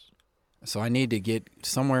 46. So I need to get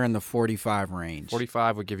somewhere in the 45 range.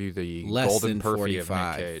 45 would give you the Less golden than perfy of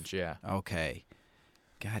 45. Nick Cage. Yeah. Okay.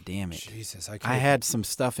 God damn it. Jesus, I I can't. had some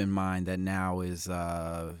stuff in mind that now is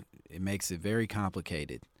it makes it very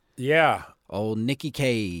complicated. Yeah. Old Nicky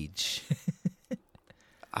Cage.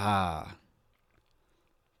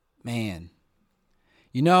 Man.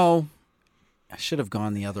 You know, I should have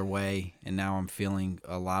gone the other way, and now I'm feeling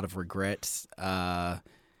a lot of regrets.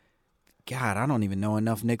 God, I don't even know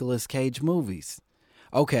enough Nicolas Cage movies.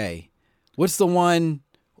 Okay. What's the one?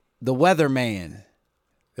 The Weatherman.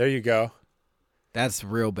 There you go. That's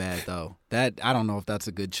real bad though. That I don't know if that's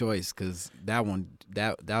a good choice because that one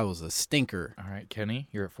that was a stinker. All right, Kenny,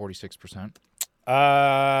 you're at 46%.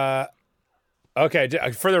 Okay.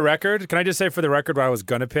 For the record, can I just say for the record what I was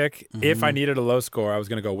going to pick? If I needed a low score, I was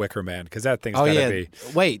going to go Wicker Man because that thing's Oh got to yeah. be.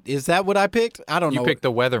 Wait, is that what I picked? I don't You know. picked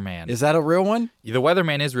The Weatherman. Is that a real one? The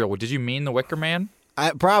Weatherman is real. Did you mean The Wicker Man?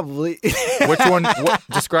 Probably. Which one?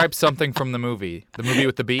 Describe something from the movie. The movie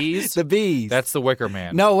with the bees? The bees. That's The Wicker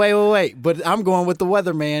Man. No, wait. But I'm going with the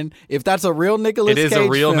Weatherman. If that's a real Nicolas It is Cage a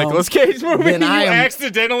real film, Nicolas Cage movie. then I You am-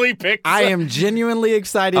 accidentally picked. I am genuinely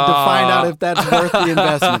excited to find out if that's worth the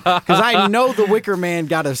investment. Because I know The Wicker Man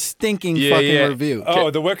got a stinking Yeah, fucking yeah. review. Oh,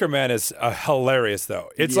 The Wicker Man is hilarious, though.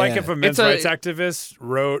 It's like Yeah. if a men's It's a- rights activist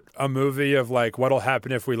wrote a movie of like what'll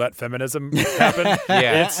happen if we let feminism happen.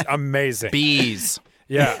 Yeah. It's amazing. bees.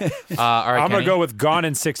 Yeah. All right, I'm Kenny. gonna go with Gone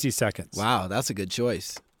in 60 Seconds. Wow, that's a good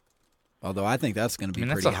choice. Although I think that's going to I be mean,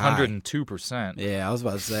 that's pretty high. 102%. Yeah, I was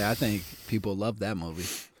about to say, I think people love that movie.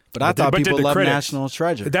 But I But did- thought but did people the loved critics? National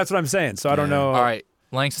Treasure. That's what I'm saying. So I don't Yeah. know. All right,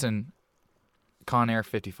 Langston, Con Air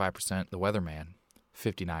 55%, The Weatherman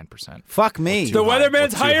 59%. Fuck me. The high. Weatherman's We're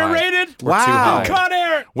too higher high. rated. We're too Wow. high. Con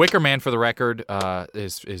Air. Wicker Man, for the record,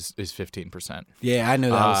 is 15%. Yeah, I knew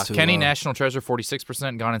that was too Kenny, low. National Treasure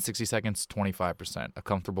 46%, Gone in 60 Seconds 25%. A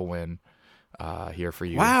comfortable win here for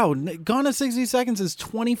you. Wow, Gone in 60 Seconds is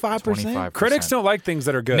 25%. 25%. Critics don't like things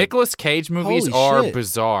that are good. Nicolas Cage movies Holy are shit.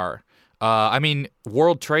 bizarre. I mean,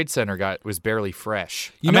 World Trade Center was barely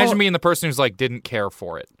fresh. You know Imagine what- being the person who's like didn't care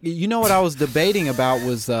for it. You know what I was debating about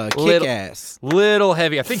was Kick-Ass. Little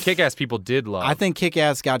heavy. I think Kick-Ass people did love. I think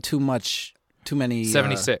Kick-Ass got too many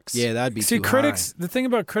 76. Yeah, that'd be See, too critics. high. The thing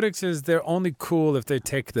about critics is they're only cool if they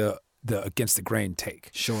take the against the grain take.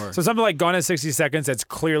 Sure. So something like Gone in 60 Seconds that's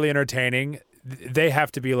clearly entertaining, they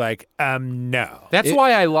have to be like, no. That's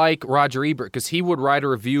why I like Roger Ebert, because he would write a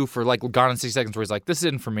review for like Gone in 60 Seconds where he's like, this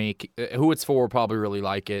isn't for me. Who it's for will probably really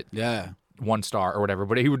like it. Yeah. 1 star or whatever.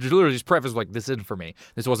 But he would literally just preface like, this isn't for me.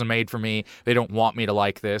 This wasn't made for me. They don't want me to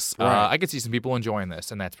like this. Right. I could see some people enjoying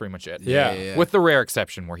this, and that's pretty much it. Yeah. With the rare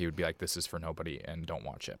exception where he would be like, this is for nobody and don't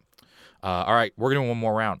watch it. All right, we're doing one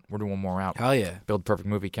more round. Hell yeah. Build Perfect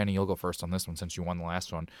Movie. Kenny, you'll go first on this one since you won the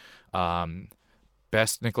last one.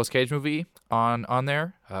 Best Nicolas Cage movie on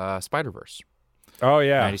there, Spider-Verse. Oh,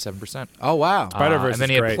 yeah. 97%. Oh, wow. Spider-Verse and then is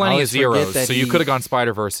he had great. plenty I of always forget zeros, that so you he- could have gone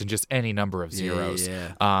Spider-Verse in just any number of zeros.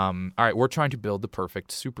 Yeah. All right, we're trying to build the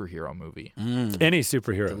perfect superhero movie. Any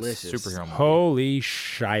superheroes. Delicious. Superhero movie. Holy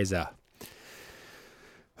shiza.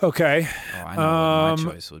 Okay. Oh, I know what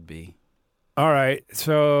my choice would be. All right.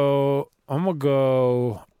 So I'm gonna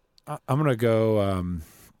go. I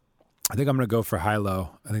think I'm gonna go for high-low.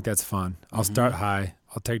 I think that's fun. I'll start high.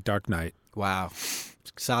 I'll take Dark Knight, Wow.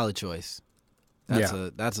 Solid choice.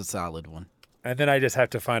 That's a solid one. and then I just have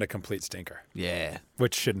to find a complete stinker, Yeah.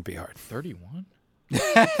 which shouldn't be hard. 31?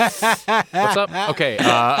 What's up? Okay.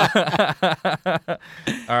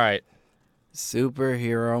 All right.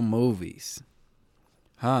 Superhero movies.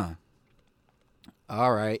 Huh.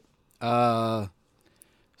 All right.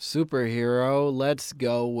 Superhero, let's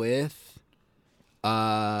go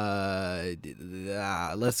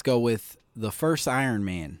with the first Iron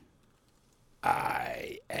Man.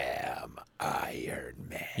 I am Iron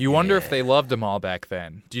Man. You wonder if they loved them all back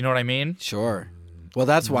then. Do you know what I mean? Sure. Well,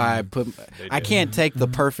 that's why I can't take the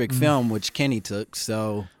perfect film, which Kenny took,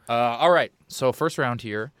 so All right. So first round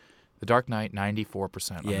here, The Dark Knight,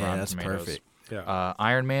 94% on yeah, Rotten that's Tomatoes. perfect. Yeah.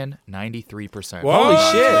 Iron Man, 93%. Whoa! Holy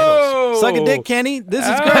Whoa! shit. Suck a dick, Kenny. This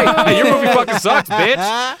is great. Your movie fucking sucks,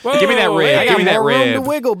 bitch. Give me that Whoa, rib. I Give got me that more room to rib.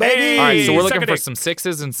 wiggle, baby. Hey. All right, so we're Suck looking a for dick. some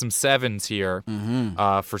 6s and some 7s here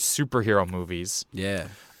for superhero movies. Yeah.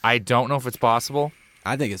 I don't know if it's possible.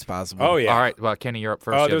 I think it's possible. Oh yeah. All right, well, Kenny, you're up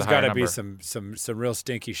first. Oh, You have there's the higher got to be number. some real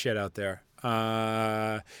stinky shit out there.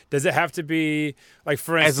 Does it have to be like,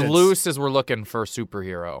 for As instance, loose as we're looking for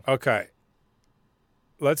superhero. Okay.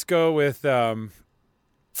 Let's go with The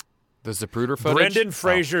Zapruder footage? Brendan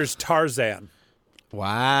Fraser's Tarzan.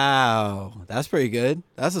 Wow. That's pretty good.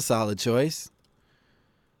 That's a solid choice.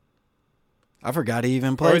 I forgot he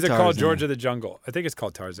even played Or is it called Tarzan. George of the Jungle? I think it's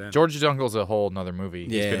called Tarzan. George of the Jungle's a whole nother movie.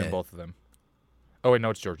 He's been Yeah. in both of them. Oh, wait,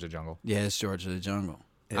 no, it's George of the Jungle. Yeah, it's George of the Jungle.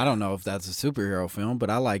 I don't know if that's a superhero film,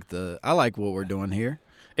 but I like what we're doing here.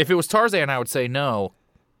 If it was Tarzan, I would say no.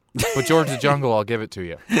 But George of the Jungle, I'll give it to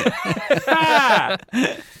you.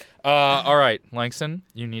 All right, Langston,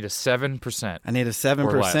 you need a 7%. I need a Or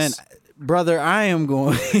 7%. less. Brother, I am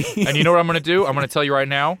going. And you know what I'm going to do? I'm going to tell you right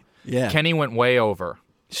now. Yeah. Kenny went way over.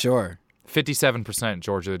 Sure. 57%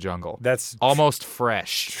 George of the Jungle. That's Almost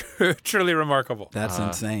fresh. truly remarkable. That's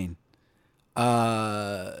insane.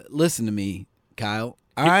 Listen to me, Kyle.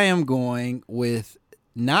 I am going with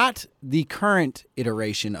not the current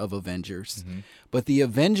iteration of Avengers, but the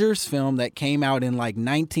Avengers film that came out in like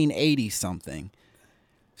 1980 something,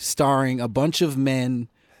 starring a bunch of men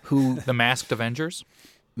who The Masked Avengers?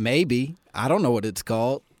 maybe, I don't know what it's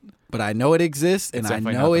called, but I know it exists and It's I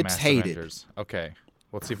definitely know not the it's Masked hated. Avengers. Okay,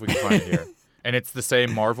 let's see if we can find it here. And it's the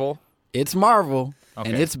same Marvel? It's Marvel and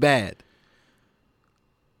Okay. it's bad.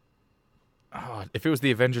 Oh, if it was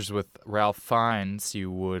the Avengers with Ralph Fiennes,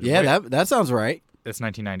 you would. Yeah, Wait, that sounds right. It's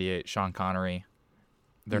 1998. Sean Connery.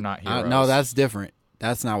 They're not heroes. No, that's different.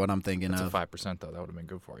 That's not what I'm thinking It's a of. 5% though. That would have been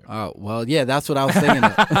good for you. Oh, well, yeah, that's what I was thinking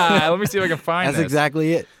of. Let me see if I can find That's this.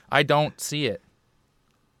 exactly it. I don't see it.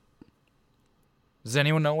 Does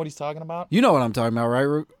anyone know what he's talking about? You know what I'm talking about, right,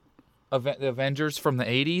 Rook? The Avengers from the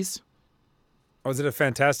 80s? Was it a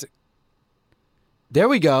fantastic? There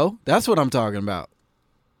we go. That's what I'm talking about.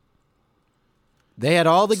 They had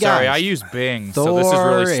all the guys. Sorry, I use Bing, so this is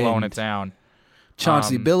really Thor slowing and- it down.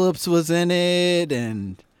 Chauncey Billups was in it,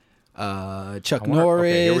 and Chuck I wonder-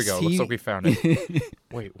 Norris. Okay, here we go. Looks like we found it.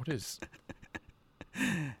 Wait, what is...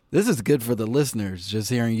 This is good for the listeners, just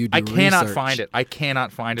hearing you do I cannot research. find it. I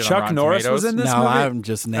cannot find it on Chuck Rotten Norris Tomatoes. was in this No, movie? I'm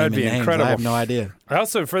just That'd naming be names. incredible. I have no idea. I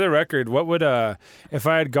also, for the record, what would if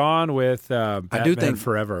I had gone with Batman do think-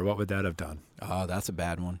 Forever, what would that have done? Oh, that's a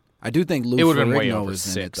bad one. I do think Lou It would've been way Ferrigno over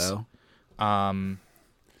is in it 6. though.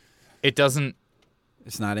 It doesn't.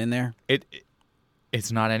 It's not in there.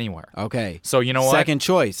 It's not anywhere. Okay. So you know what? Second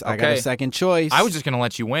choice. I got a Okay. second choice. I was just gonna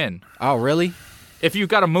let you win. Oh, really? If you've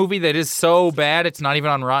got a movie that is so bad it's not even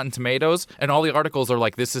on Rotten Tomatoes, and all the articles are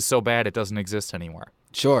like, "This is so bad it doesn't exist anywhere."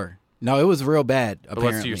 Sure. No, it was real bad. let's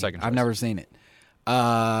Apparently, do your second I've choice. never seen it.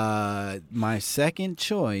 My second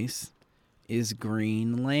choice is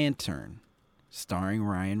Green Lantern, starring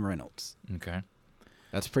Ryan Reynolds. Okay,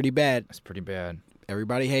 That's pretty bad. that's pretty bad.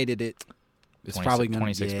 Everybody hated it. It's probably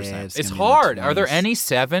going to 26%. Yeah, It's gonna be in the hard. Are there 20s. any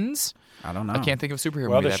 7s? I don't know. I can't think of a superhero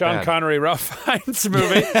Well, movie the that Sean bad. Connery Ralph Fiennes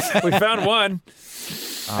movie. We found one.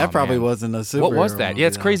 Oh, That probably man. wasn't a superhero What was that? movie, Yeah,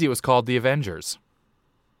 it's though. crazy. It was called The Avengers.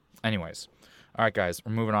 Anyways, all right, guys,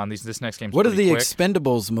 we're moving on. This next game's What do pretty the quick.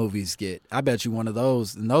 Expendables movies get? I bet you one of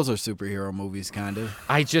those, and those are superhero movies, kind of.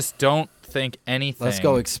 I just don't think anything. Let's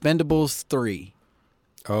go Expendables 3.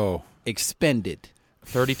 Oh. Expended.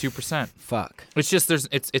 32%. Fuck. It's just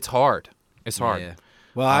it's hard. It's hard. Yeah.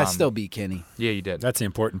 Well, I still beat Kenny. Yeah, you did. That's the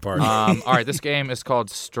important part. All right, this game is called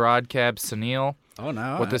Stradcab Senil. Oh,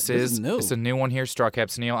 no. What this is, new. it's a new one here, Stradcab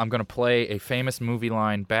Senil. I'm going to play a famous movie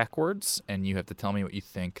line backwards, and you have to tell me what you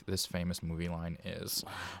think this famous movie line is.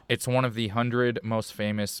 It's one of the 100 most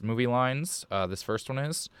famous movie lines. This first one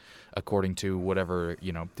is, according to whatever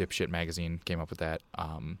dipshit magazine came up with that.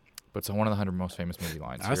 But it's one of the 100 most famous movie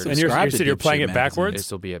lines. I Here it and is. you subscribe to said you're playing Dipshit it magazine. backwards?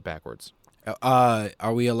 This will be it backwards.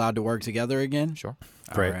 Are we allowed to work together again? Sure.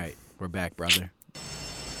 Great. All right. We're back, brother.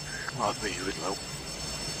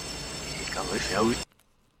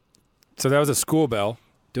 So that was a school bell.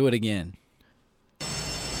 Do it again.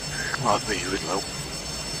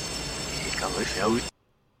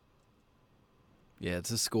 Yeah,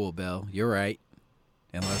 it's a school bell. You're right.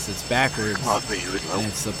 Unless it's backwards, and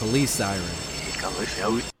it's a police siren.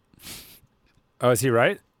 Oh, is he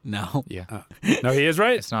right? No. Yeah. No, he is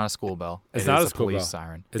right. It's not a school bell. It's It not is a school police bell.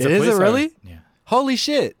 siren. It's It a is police it siren. really? Yeah. Holy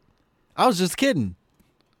shit. I was just kidding.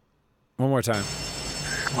 One more time.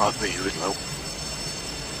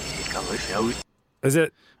 Is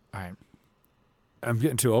it? All right. I'm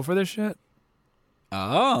getting too old for this shit.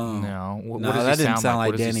 Oh. No. What No, does he that didn't sound sound like?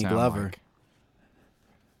 like What does he Danny sound Glover. like?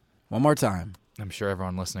 One more time. I'm sure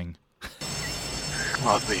everyone listening.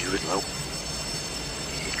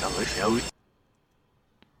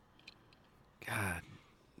 God.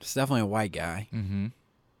 It's definitely a white guy.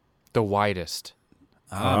 The widest.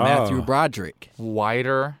 Matthew Broderick.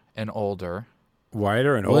 Wider and older.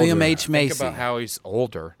 Wider and William older. H. Macy. Think about how he's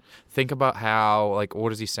older. Think about how, what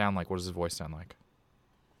does he sound like? What does his voice sound like?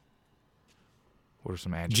 What are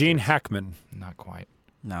some adjectives? Gene Hackman. Not quite.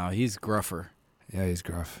 No, he's gruffer. Yeah, he's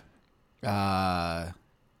gruff.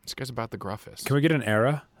 This guy's about the gruffest. Can we get an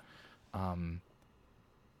era? I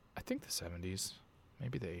think the 70s.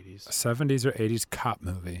 Maybe the 80s. 70s or 80s cop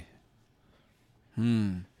movie.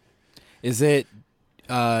 Is it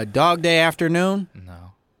Dog Day Afternoon?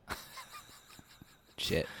 No.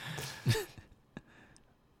 Shit.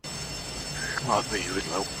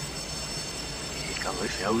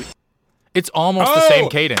 It's almost the same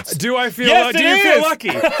cadence. Do I feel? Yes, do it you is! feel lucky?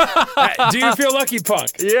 Do you feel lucky, punk?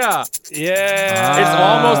 Yeah. Yeah. It's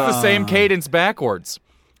almost the same cadence backwards.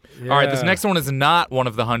 Yeah. All right, this next one is not one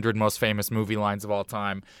of the 100 most famous movie lines of all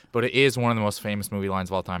time, but it is one of the most famous movie lines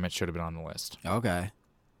of all time. It should have been on the list. Okay.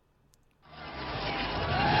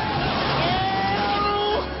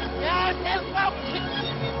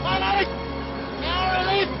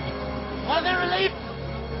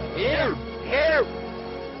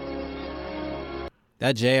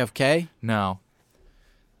 That JFK? No.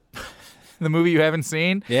 The movie you haven't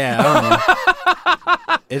seen? Yeah, I don't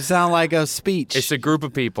know. It sounds like a speech. It's a group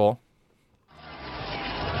of people.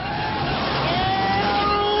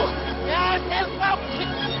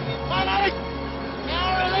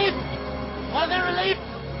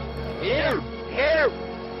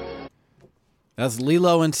 That's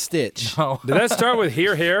Lilo and Stitch. Oh. Did that start with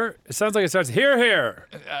here, here? It sounds like it starts here, here.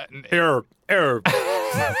 Here, here.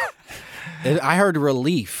 I heard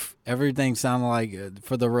relief. Everything sounded like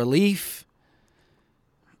for the relief.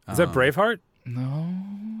 Is that Braveheart?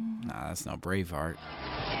 Nah, that's no Braveheart.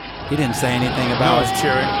 He didn't say anything I about was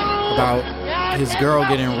cheering. about his girl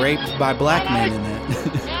getting raped by black men in that.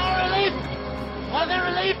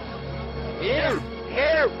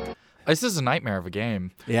 This is a nightmare of a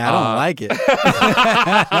game. Yeah, I don't like it.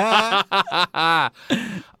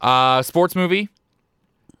 it. Sports movie?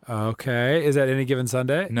 Okay. Is that Any Given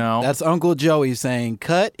Sunday? No. That's Uncle Joey saying,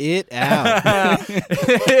 "Cut it out."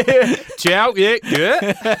 Ciao. Yeah.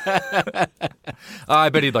 I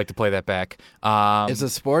bet he'd like to play that back. It's a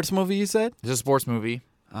sports movie, you said? It's a sports movie.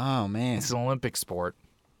 Oh man. It's an Olympic sport.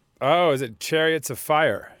 Oh, is it Chariots of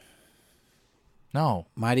Fire? No.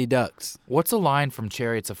 Mighty Ducks. What's a line from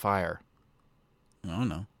Chariots of Fire? I don't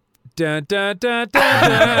know. Dun, dun, dun,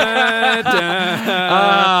 dun,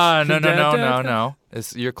 dun, dun. No.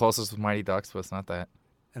 You're closest with Mighty Ducks, but it's not that.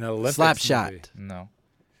 An Olympics Slapshot. movie. No.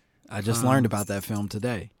 I just learned about that film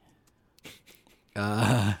today.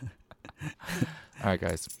 All right,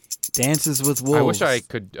 guys. Dances with Wolves. I wish I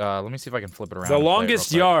could. Let me see if I can flip it around. The and play it real Longest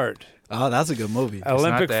quick. Yard. Oh, that's a good movie.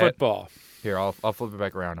 Olympic that. football. Here, I'll flip it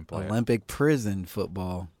back around and play it. Olympic prison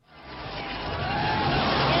football.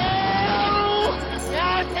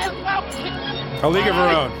 A League of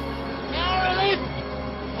Our Own.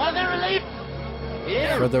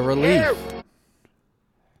 For the relief.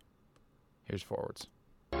 Here's forwards.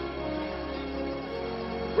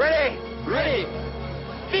 Ready, ready.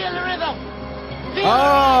 Feel the rhythm.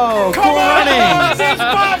 Oh, Cool Runnings.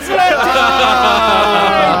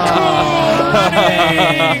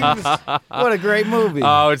 What a great movie.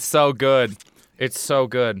 Oh, it's so good. It's so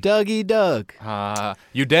good. Dougie Doug.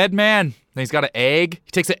 You dead, man? And he's got an egg.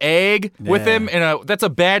 He takes an egg with Yeah. him, and that's a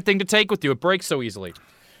bad thing to take with you. It breaks so easily.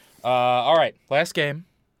 All right, last game.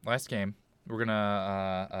 We're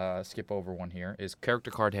gonna skip over one here. Is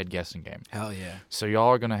character card head guessing game. Hell yeah. So y'all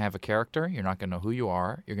are gonna have a character. You're not gonna know who you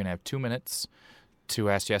are. You're gonna have 2 minutes to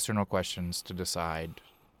ask yes or no questions to decide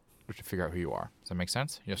to figure out who you are. Does that make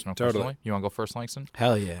sense? Yes or no? Totally. Personally? You want to go first, Langston?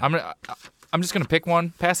 Hell yeah. I'm just gonna pick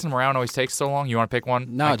one. Passing them around always takes so long. You want to pick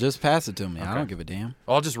one? No, just pass it to me. I don't give a damn.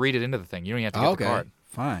 I'll just read it into the thing. You don't even have to get Okay. the card.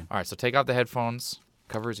 Fine. All right, so take out the headphones,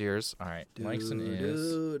 cover his ears. All right, Langston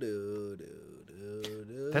is.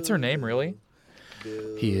 That's her name, really?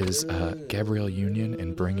 He is Gabrielle Union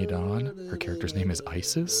in Bring It On. Her character's name is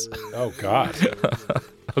Isis. Oh, God.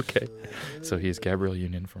 Okay, so he is Gabrielle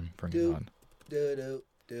Union from Bring It On.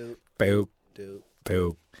 Boop.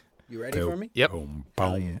 Boop. You ready for me? Yep, Boom.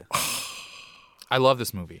 Boom. I love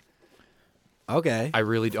this movie. Okay. I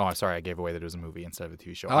really. Oh, sorry, I gave away that it was a movie instead of a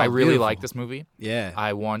TV show. Oh, I really beautiful. like this movie. Yeah.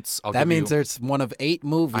 I'll that give means you, there's one of 8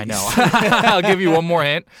 movies. I know. I'll give you one more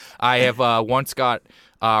hint. I have once got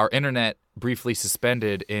our internet briefly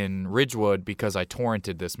suspended in Ridgewood because I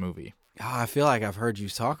torrented this movie. Oh, I feel like I've heard you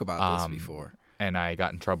talk about this before. And I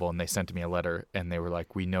got in trouble, and they sent me a letter, and they were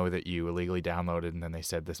like, "We know that you illegally downloaded," and then they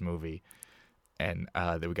said this movie, and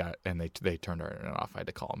they turned our internet off. I had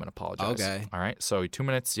to call them and apologize. Okay. All right. So 2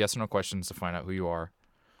 minutes, yes or no questions to find out who you are.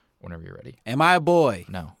 Whenever you're ready. Am I a boy?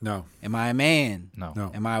 No. No. Am I a man? No.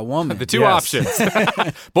 No. Am I a woman? The two Yes.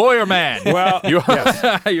 options: boy or man. Well, You're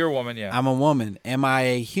a woman. Yeah. I'm a woman. Am I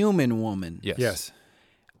a human woman? Yes. Yes.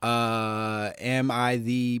 Am I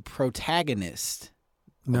the protagonist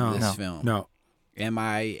No. of this No. film? No. Am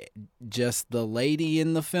I just the lady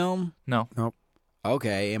in the film? No. Nope.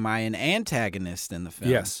 Okay. Am I an antagonist in the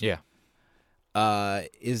film? Yes. Yeah.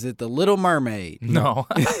 Is it the Little Mermaid? No.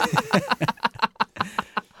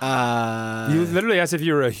 You literally asked if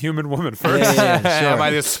you were a human woman first. Yeah, sure. Am I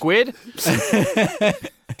the squid?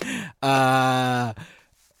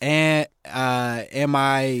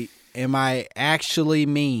 Am I actually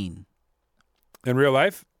mean? In real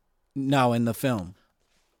life? No, in the film.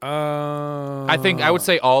 I think I would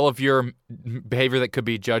say all of your behavior that could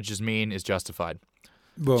be judged as mean is justified.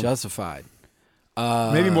 Boom. Justified.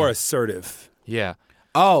 Maybe more assertive. Yeah.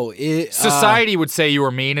 Oh, Society would say you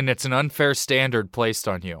were mean, and it's an unfair standard placed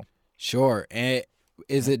on you. Sure.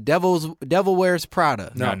 Is it Devil Wears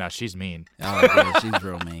Prada? No, she's mean. Oh, yeah, she's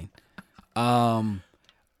real mean.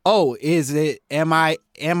 Oh, is it? Am I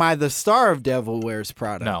the star of Devil Wears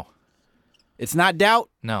Prada? No. It's not Doubt.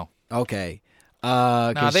 No. Okay.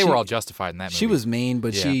 No, they were all justified in that movie. She was mean,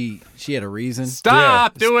 but Yeah. she had a reason.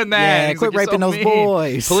 Stop doing that. Yeah, He's quit like, "You're raping so those mean."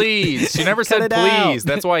 boys. Please. She never Cut said it out. please.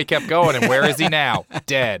 That's why he kept going. And where is he now?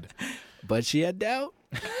 Dead. But she had doubt.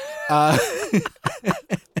 Am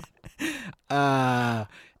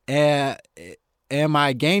I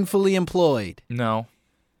gainfully employed? No.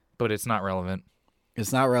 But it's not relevant.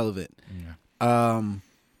 It's not relevant. Am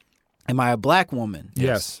I a black woman?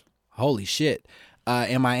 Yes. Holy shit.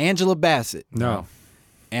 Am I Angela Bassett? No.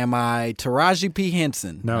 Am I Taraji P.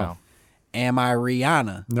 Henson? No. Am I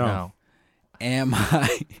Rihanna? No. Am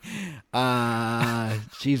I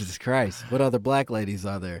Jesus Christ. What other black ladies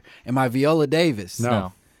are there? Am I Viola Davis?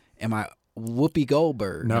 No. Am I Whoopi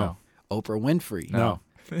Goldberg? No. Oprah Winfrey? No.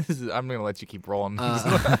 I'm going to let you keep rolling.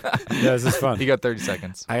 Yeah, this is fun. You got 30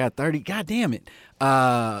 seconds. I got 30. God damn it.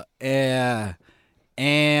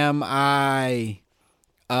 Am I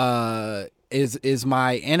is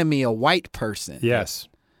my enemy a white person? Yes.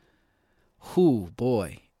 Who,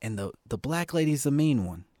 boy. And the black lady's the mean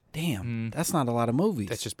one. Damn. That's not a lot of movies.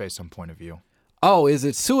 That's just based on point of view. Oh, is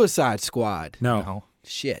it Suicide Squad? No. No.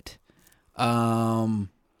 Shit.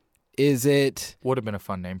 Is it? Would have been a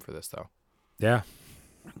fun name for this though. Yeah.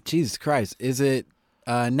 Jesus Christ! Is it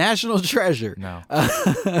National Treasure? No.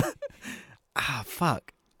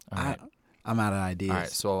 Fuck. All right. I'm out of ideas. All right,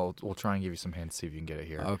 so we'll try and give you some hints, see if you can get it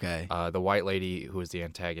here. Okay. The white lady who is the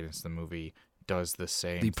antagonist of the movie does the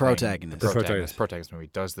same The thing. protagonist. The The protagonist movie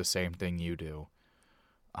does the same thing you do.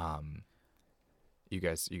 You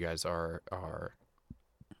guys are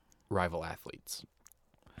rival athletes.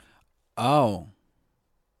 Oh.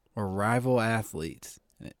 We're rival athletes.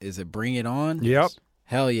 Is it Bring It On? Yep.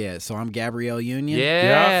 Hell yeah. So I'm Gabrielle Union?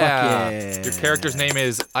 Yeah. Fuck yeah. Your character's name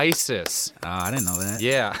is Isis. Oh, I didn't know that.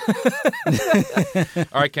 Yeah.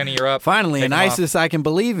 All right, Kenny, you're up. Finally, Take an 'em off. ISIS I can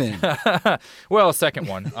believe in. Well, second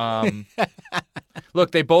one.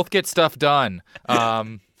 Look, they both get stuff done. All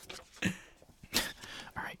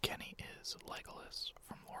right, Kenny is Legolas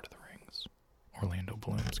from Lord of the Rings. Orlando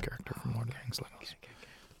Bloom's character from Lord of the Rings. Legolas.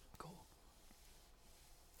 Cool.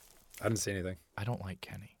 I didn't see anything. I don't like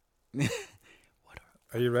Kenny.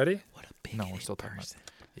 Are you ready? What a big No, we're still talking about.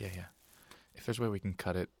 Yeah. If there's a way we can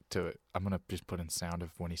cut it to it, I'm gonna just put in sound of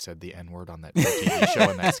when he said the N-word on that TV show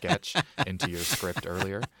in that sketch into your script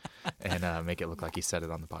earlier, and make it look like he said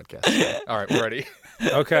it on the podcast. All right, we're ready.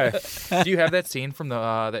 Okay. Do you have that scene from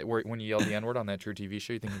the when you yelled the N-word on that True TV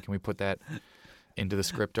show? You think can we put that into the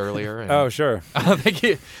script earlier? And... Oh, sure. Thank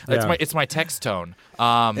you. Yeah. It's my text tone.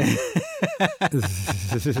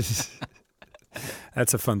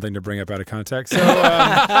 That's a fun thing to bring up out of context. So,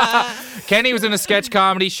 Kenny was in a sketch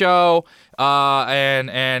comedy show,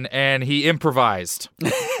 and he improvised.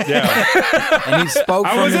 yeah. And he spoke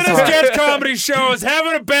I from was his in a heart. sketch comedy show. I was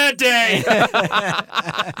having a bad day.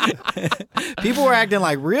 People were acting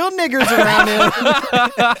like real niggers around him.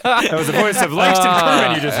 That was the voice of Langston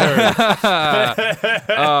Kerman you just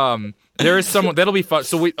heard. There is someone that'll be fun.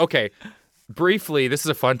 So briefly, this is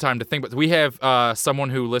a fun time to think, but we have someone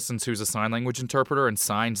who listens who's a sign language interpreter and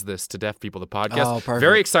signs this to deaf people, the podcast. Oh, perfect.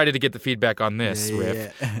 Very excited to get the feedback on this, Yeah,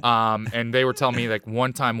 Riff. yeah. And they were telling me like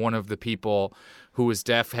one time one of the people who was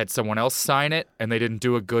deaf had someone else sign it and they didn't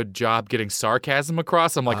do a good job getting sarcasm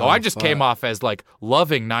across. I'm like, I just fuck. came off as like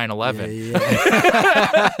loving 9/11.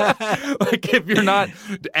 Yeah. Like if you're not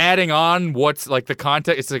adding on what's like the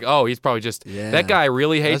context, it's like, oh, he's probably just Yeah. that guy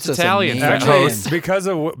really hates That's just a Italians. mean That man. host.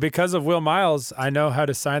 Actually, because of Will Miles, I know how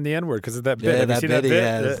to sign the N-word because of that bit. Yeah, Have you that seen bit that he bit?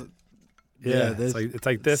 has. Yeah, this- it's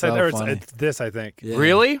like this. so Or it's funny. this, I think. Yeah.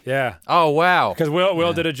 Really? Yeah. Oh wow. Because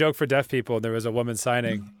Will did a joke for deaf people, and there was a woman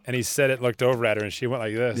signing, and he said it, looked over at her, and she went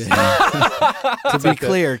like this. To be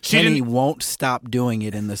clear, She Kenny didn't- won't stop doing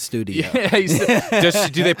it in the studio. Yeah,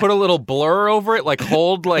 do they put a little blur over it, like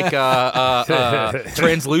hold like a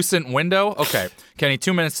translucent window? Okay, Kenny,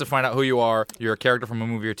 2 minutes to find out who you are. You're a character from a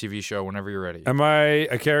movie or TV show. Whenever you're ready. Am I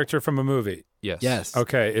a character from a movie? Yes. Yes.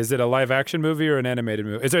 Okay. Is it a live action movie or an animated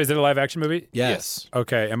movie? Is it a live action movie? Yes.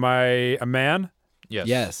 Okay. Am I a man? Yes.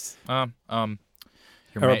 Yes. You're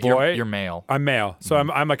Or a boy? You're male. I'm male. So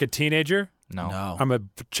I'm like a teenager. No. No. I'm a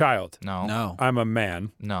child. No. No. I'm a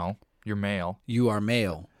man. No. You're male. You are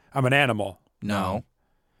male. I'm an animal. No.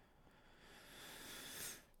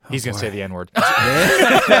 He's gonna say the N-word. Am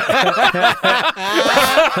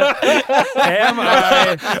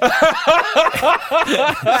I?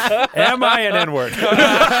 Am I an N-word?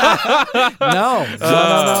 No.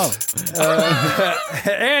 No.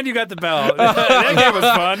 And you got the bell. That game was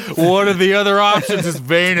fun. What are the other options? His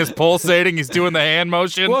vein is pulsating. He's doing the hand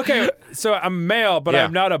motion. Well, okay, so I'm male, but Yeah.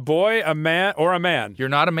 I'm not a boy, a man, or a man. You're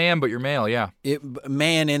not a man, but you're male. Yeah.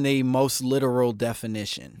 Man in the most literal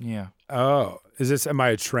definition. Yeah. Oh, am I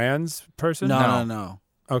a trans person? No.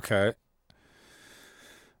 Okay.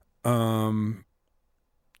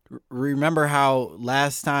 Remember how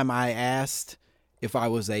last time I asked if I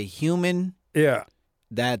was a human? Yeah.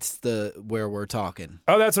 That's where we're talking.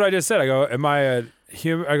 Oh, that's what I just said. I go, am I a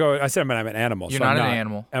human? I said I'm an animal. You're so I'm not an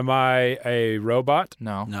animal. Am I a robot?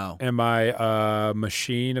 No. No. Am I a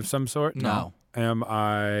machine of some sort? No.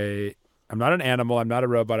 I'm not an animal. I'm not a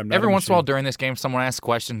robot. I'm not Every a once in a while machine. during this game, someone asks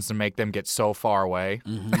questions to make them get so far away.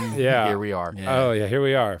 Yeah. Here we are. Yeah. Oh, yeah, here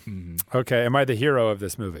we are. Okay, am I the hero of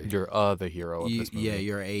this movie? You're the hero of this movie. Yeah,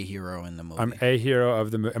 you're a hero in the movie. I'm a hero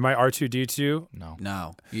of the movie. Am I R2-D2? No.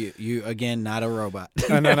 No. You again, not a robot.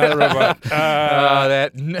 No, not a robot.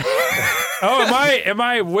 Am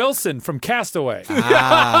I Wilson from Castaway?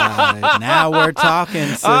 Now we're talking,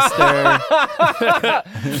 sister.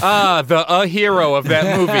 the hero of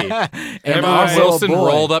that movie. And Remember also when a Wilson boy.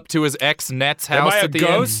 rolled up to his ex-Net's Am house I a at the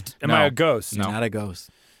ghost? end? Am I No. a ghost? No. Not a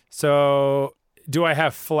ghost. So, do I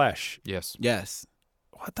have flesh? Yes. Yes.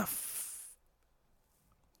 What the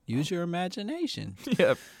Use your imagination.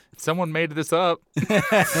 Yeah. Someone made this up.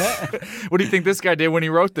 What do you think this guy did when he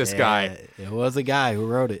wrote this guy? It was a guy who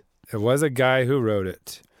wrote it. It was a guy who wrote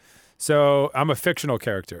it. So I'm a fictional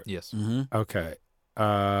character. Yes. Okay.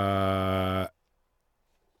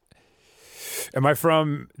 Am I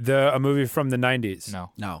from a movie from the 90s?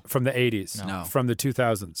 No. No. From the 80s? No. From the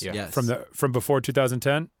 2000s? Yeah. Yes. From before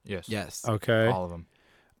 2010? Yes. Yes. Okay. All of them.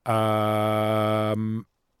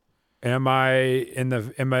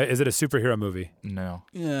 Is it a superhero movie? No.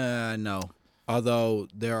 No. Although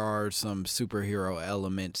there are some superhero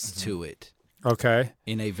elements to it Okay.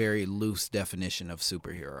 in a very loose definition of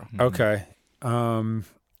superhero. Okay.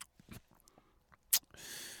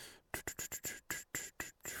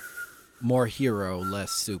 More hero,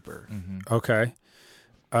 less super. Okay.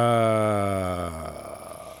 Am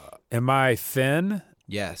I thin?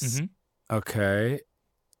 Yes. Okay.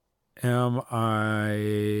 Do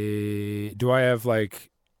I have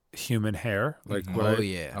like human hair? Like Oh,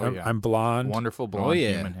 yeah. Oh, yeah. I'm blonde. Wonderful blonde yeah.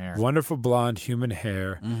 human hair. Wonderful blonde human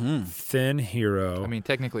hair. Thin hero. I mean,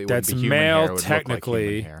 technically, it That's wouldn't be human male, hair. It would look like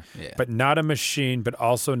technically. human hair. Yeah. but not a machine, but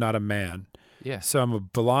also not a man. Yeah. So I'm a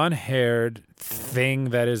blonde-haired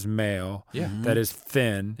thing that is male. Yeah. That is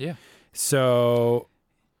thin. Yeah. So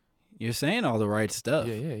You're saying all the right stuff.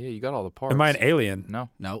 Yeah. You got all the parts. am I an alien? No.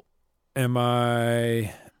 Nope. Am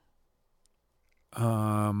I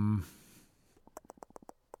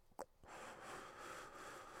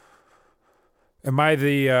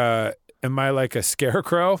am I like a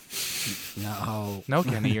scarecrow? No. No,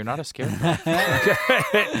 Kenny, you're not a scarecrow.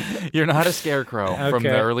 You're not a scarecrow from the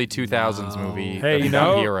Okay. early 2000s movie Hey, you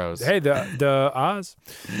about know, heroes. Hey, the Oz.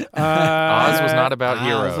 Oz was not about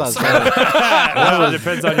I was heroes. about to say, Well, it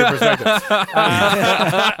depends on your perspective.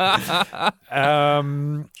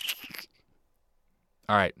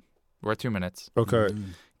 All right. We're at 2 minutes. Okay,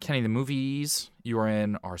 Kenny, the movies you are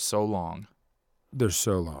in are so long. they're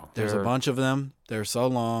so long. there's a They're- bunch of them. They're so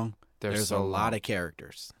long. They're There's so a lot long. of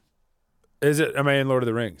characters. Am I in Lord of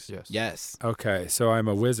the Rings? Yes. Yes. Okay, so I'm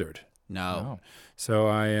a wizard. No. Oh. So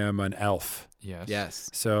I am an elf. Yes. Yes.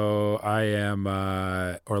 So I am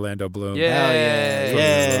Orlando Bloom. Yeah. Hell yeah. From the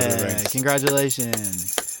Lord of the Yeah. Rings.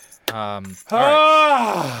 Congratulations. All right.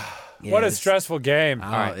 Ah, what a Yes. stressful game. Oh,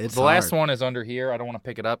 All right. it's The last hard. one is under here. I don't want to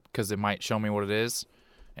pick it up because it might show me what it is.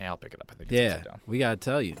 Yeah, I'll pick it up. I think it's Yeah. upside down. We got to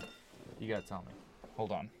tell you. You got to tell me.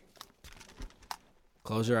 Hold on.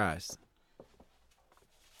 Close your eyes.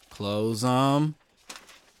 Close them.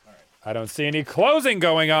 I don't see any closing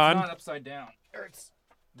going It's on. not upside down.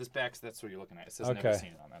 This back's, that's what you're looking at. It says never Okay. seen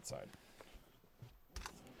it on that side.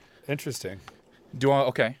 Interesting.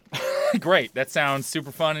 Okay. Great. That sounds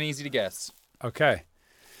super fun and easy to guess. Okay.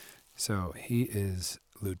 So he is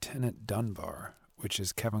Lieutenant Dunbar, which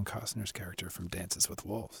is Kevin Costner's character from Dances with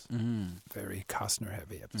Wolves. Very Costner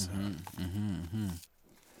heavy episode.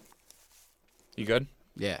 You good?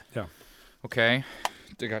 Yeah. Yeah. Okay.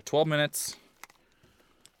 They got 12 minutes.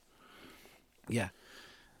 Yeah.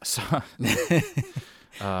 So,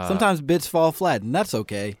 Sometimes bits fall flat, and that's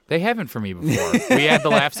okay. they haven't for me before. We add the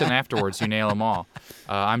laughs in afterwards. You nail them all.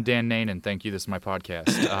 I'm Dan Nanan. Thank you. This is my podcast.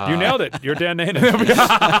 You nailed it. You're Dan Nanan.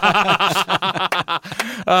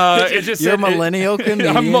 It just You're a said- millennial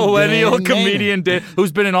comedian. I'm a millennial Dan comedian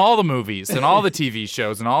who's been in all the movies and all the TV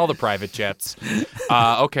shows and all the private jets.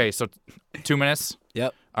 Okay, so 2 minutes.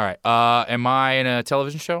 Yep. All right. Am I in a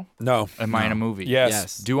television show? No. Am I in a movie? Yes.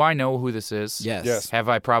 Yes. Do I know who this is? Yes. Yes. Have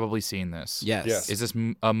I probably seen this? Yes. Yes. Is this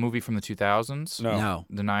a movie from the 2000s? No. No.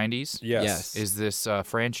 The 90s? Yes. Yes. Is this a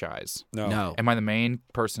franchise? No. No. Am I the main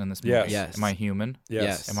person in this movie? Yes. Yes. Am I human? Yes.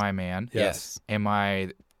 Yes. Am I a man? Yes. Am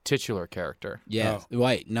I titular character? Yes.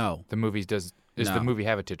 Wait. No. The movie does No. the movie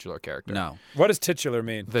have a titular character? No. What does titular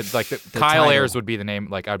mean? The The Kyle title. Ayers would be the name.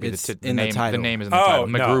 Like I'd be It's the in the name. title. The name is in the Oh, title.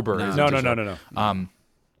 no. MacGruber. No. Is No, the no, no, titular. no, no.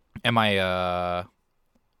 Am I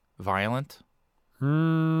violent? I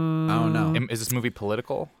don't know. Is this movie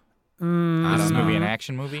political? I Is this don't movie know. an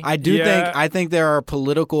action movie? I do Yeah. think there are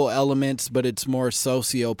political elements, but it's more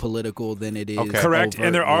socio-political than it is. Okay. Correct.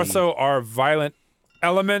 And there overtly- also are violent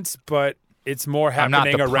elements, but it's more I'm not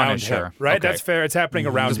happening the around Punisher. him. Right? Okay. That's fair. It's happening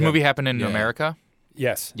around Does this him. movie happen in Yeah. America?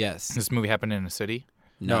 Yes. Yes. Does this movie happen in a city?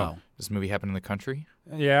 No. Does this movie happen in the country?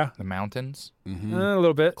 Yeah. The mountains? A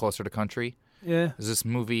little bit. Closer to country? Yeah. Is this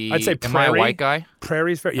movie? I'd say Am I a prairie. white guy?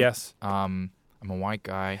 Prairie's fair. Yes. I'm a white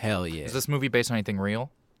guy. Hell yeah. Is this movie based on anything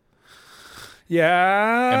real?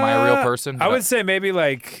 Yeah. Am I a real person? I Did would say maybe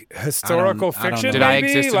like historical I don't fiction. know. Did I maybe?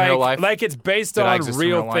 exist in like, real life? Like it's based Did I on exist in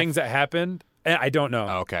real real life? things that happened. I don't know.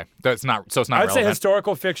 Oh, okay. That's not. So it's not I'd say relevant.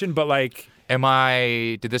 historical fiction, but like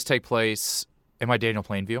Did this take place? Am I Daniel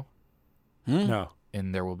Plainview no.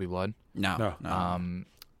 in There Will Be Blood? No. No. Am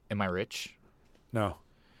Am I rich? No.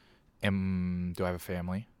 Do I have a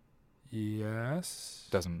family? Yes.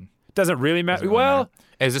 Doesn't really matter. doesn't really Well, matter.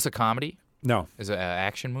 Is this a comedy? no. Is it an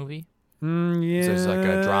action movie? Yeah. So it's like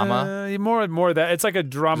a drama? More of that. It's like a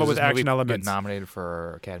drama Does with this movie action elements. Get nominated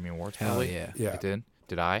for Academy Awards? Hell probably? yeah. Yeah. It did.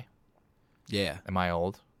 Did I? Yeah. Am I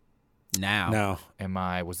old? Now.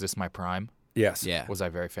 No. Was this my prime? Yes. Yeah. Was I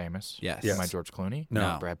very famous? Yes. Yes. Am I George Clooney?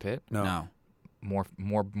 No. Brad Pitt? No. No.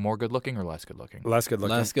 More good looking or less good looking? Less good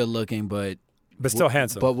looking. Less good looking, but But still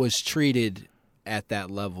handsome. But was treated at that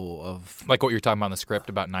level of Like what you're talking about in the script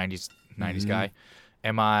about 90s Mm-hmm. guy.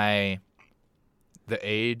 Am I the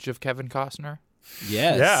age of Kevin Costner?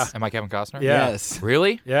 yes. Yeah. Am I Kevin Costner? Yeah. Yes.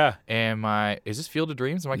 Really? yeah. Is this Field of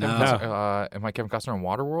Dreams? Am I Kevin No. Costner? Am I Kevin Costner in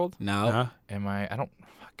Waterworld? No. Uh-huh.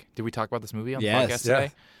 Fuck. Did we talk about this movie on the Yes. podcast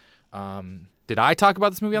today? Did I talk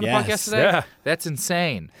about this movie on the Yes. podcast today? Yeah. That's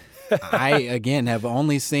insane. I again have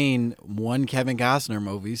only seen one Kevin Costner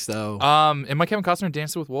movie, so Am I Kevin Costner in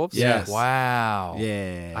Dances with Wolves? Yes. Wow.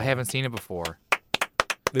 yeah. I haven't seen it before.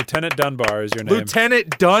 Lieutenant Dunbar is your name.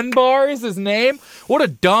 Lieutenant Dunbar is his name? What a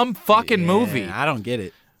dumb fucking movie. I don't get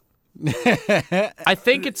it. I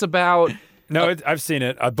think it's about No, I've seen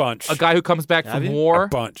it a bunch. a guy who comes back Have from you? war A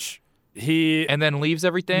bunch. He and then leaves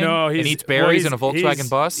everything no, and he's, eats berries well, in a Volkswagen he's-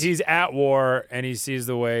 bus. He's at war and he sees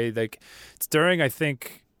the way it's during, I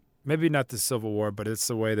think, maybe not the Civil War, but it's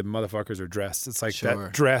the way the motherfuckers are dressed. It's like Sure.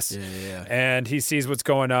 that dress. Yeah. And he sees what's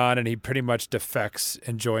going on and he pretty much defects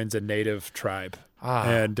and joins a native tribe.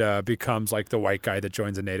 And becomes like the white guy that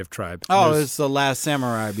joins a native tribe. Oh, There's- it's The Last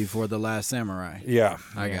Samurai before The Last Samurai. yeah.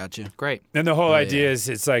 I got you. Great. And the whole idea yeah. is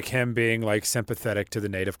it's like him being like sympathetic to the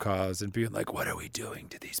native cause and being like, what are we doing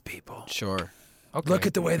to these people? Sure. Okay. Look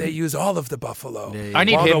at the way they use all of the buffalo. Yeah, yeah. I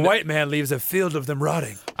need while him the to- white man leaves a field of them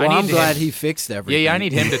rotting. Well, I I'm need glad him, he fixed everything. Yeah, I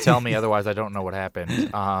need him to tell me, otherwise I don't know what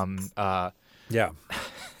happened. Yeah.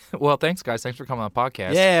 Well, thanks guys. Thanks for coming on the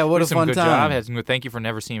podcast. Yeah, what You a did some fun good time. job. Had some good, thank you for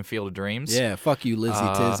never seeing Field of Dreams. Yeah, fuck you,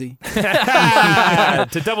 Lizzie Tizzy.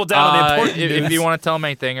 To double down on the important if news. you want to tell them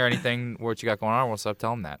anything or anything what you got going on, what's up?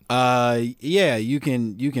 Tell them that. Yeah, you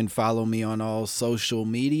can follow me on all social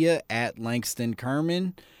media at Langston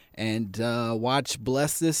Kerman and watch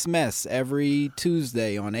Bless This Mess every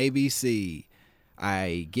Tuesday on ABC.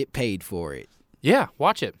 I get paid for it. Yeah,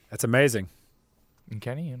 watch it. That's amazing. And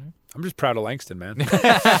Kenny, you know. I'm just proud of Langston, man. Kenny's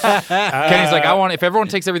like, if everyone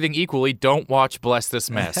takes everything equally, don't watch Bless This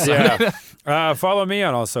Mess. Yeah. Follow me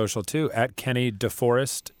on all social too, at Kenny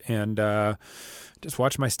DeForest. And just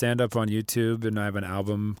watch my stand-up on YouTube. And I have an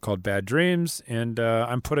album called Bad Dreams. And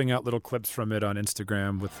I'm putting out little clips from it on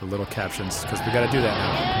Instagram with the little captions because we got to do that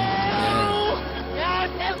now. Yeah,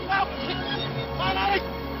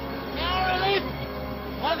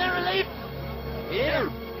 One relief. Here.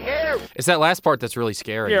 It's that last part that's really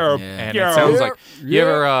scary. Yeah. And Yeah. it sounds Yeah. like you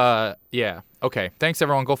ever, yeah. Okay. Thanks,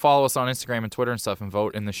 everyone. Go follow us on Instagram and Twitter and stuff and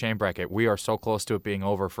vote in the shame bracket. We are so close to it being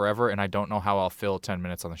over forever, and I don't know how I'll fill 10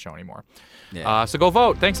 minutes on the show anymore. Yeah. So go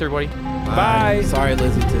vote. Thanks, everybody. Bye. Sorry,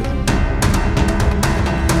 Lizzie Tizzy.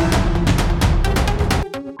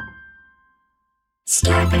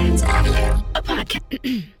 Starbane's Audio.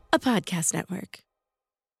 A podcast network.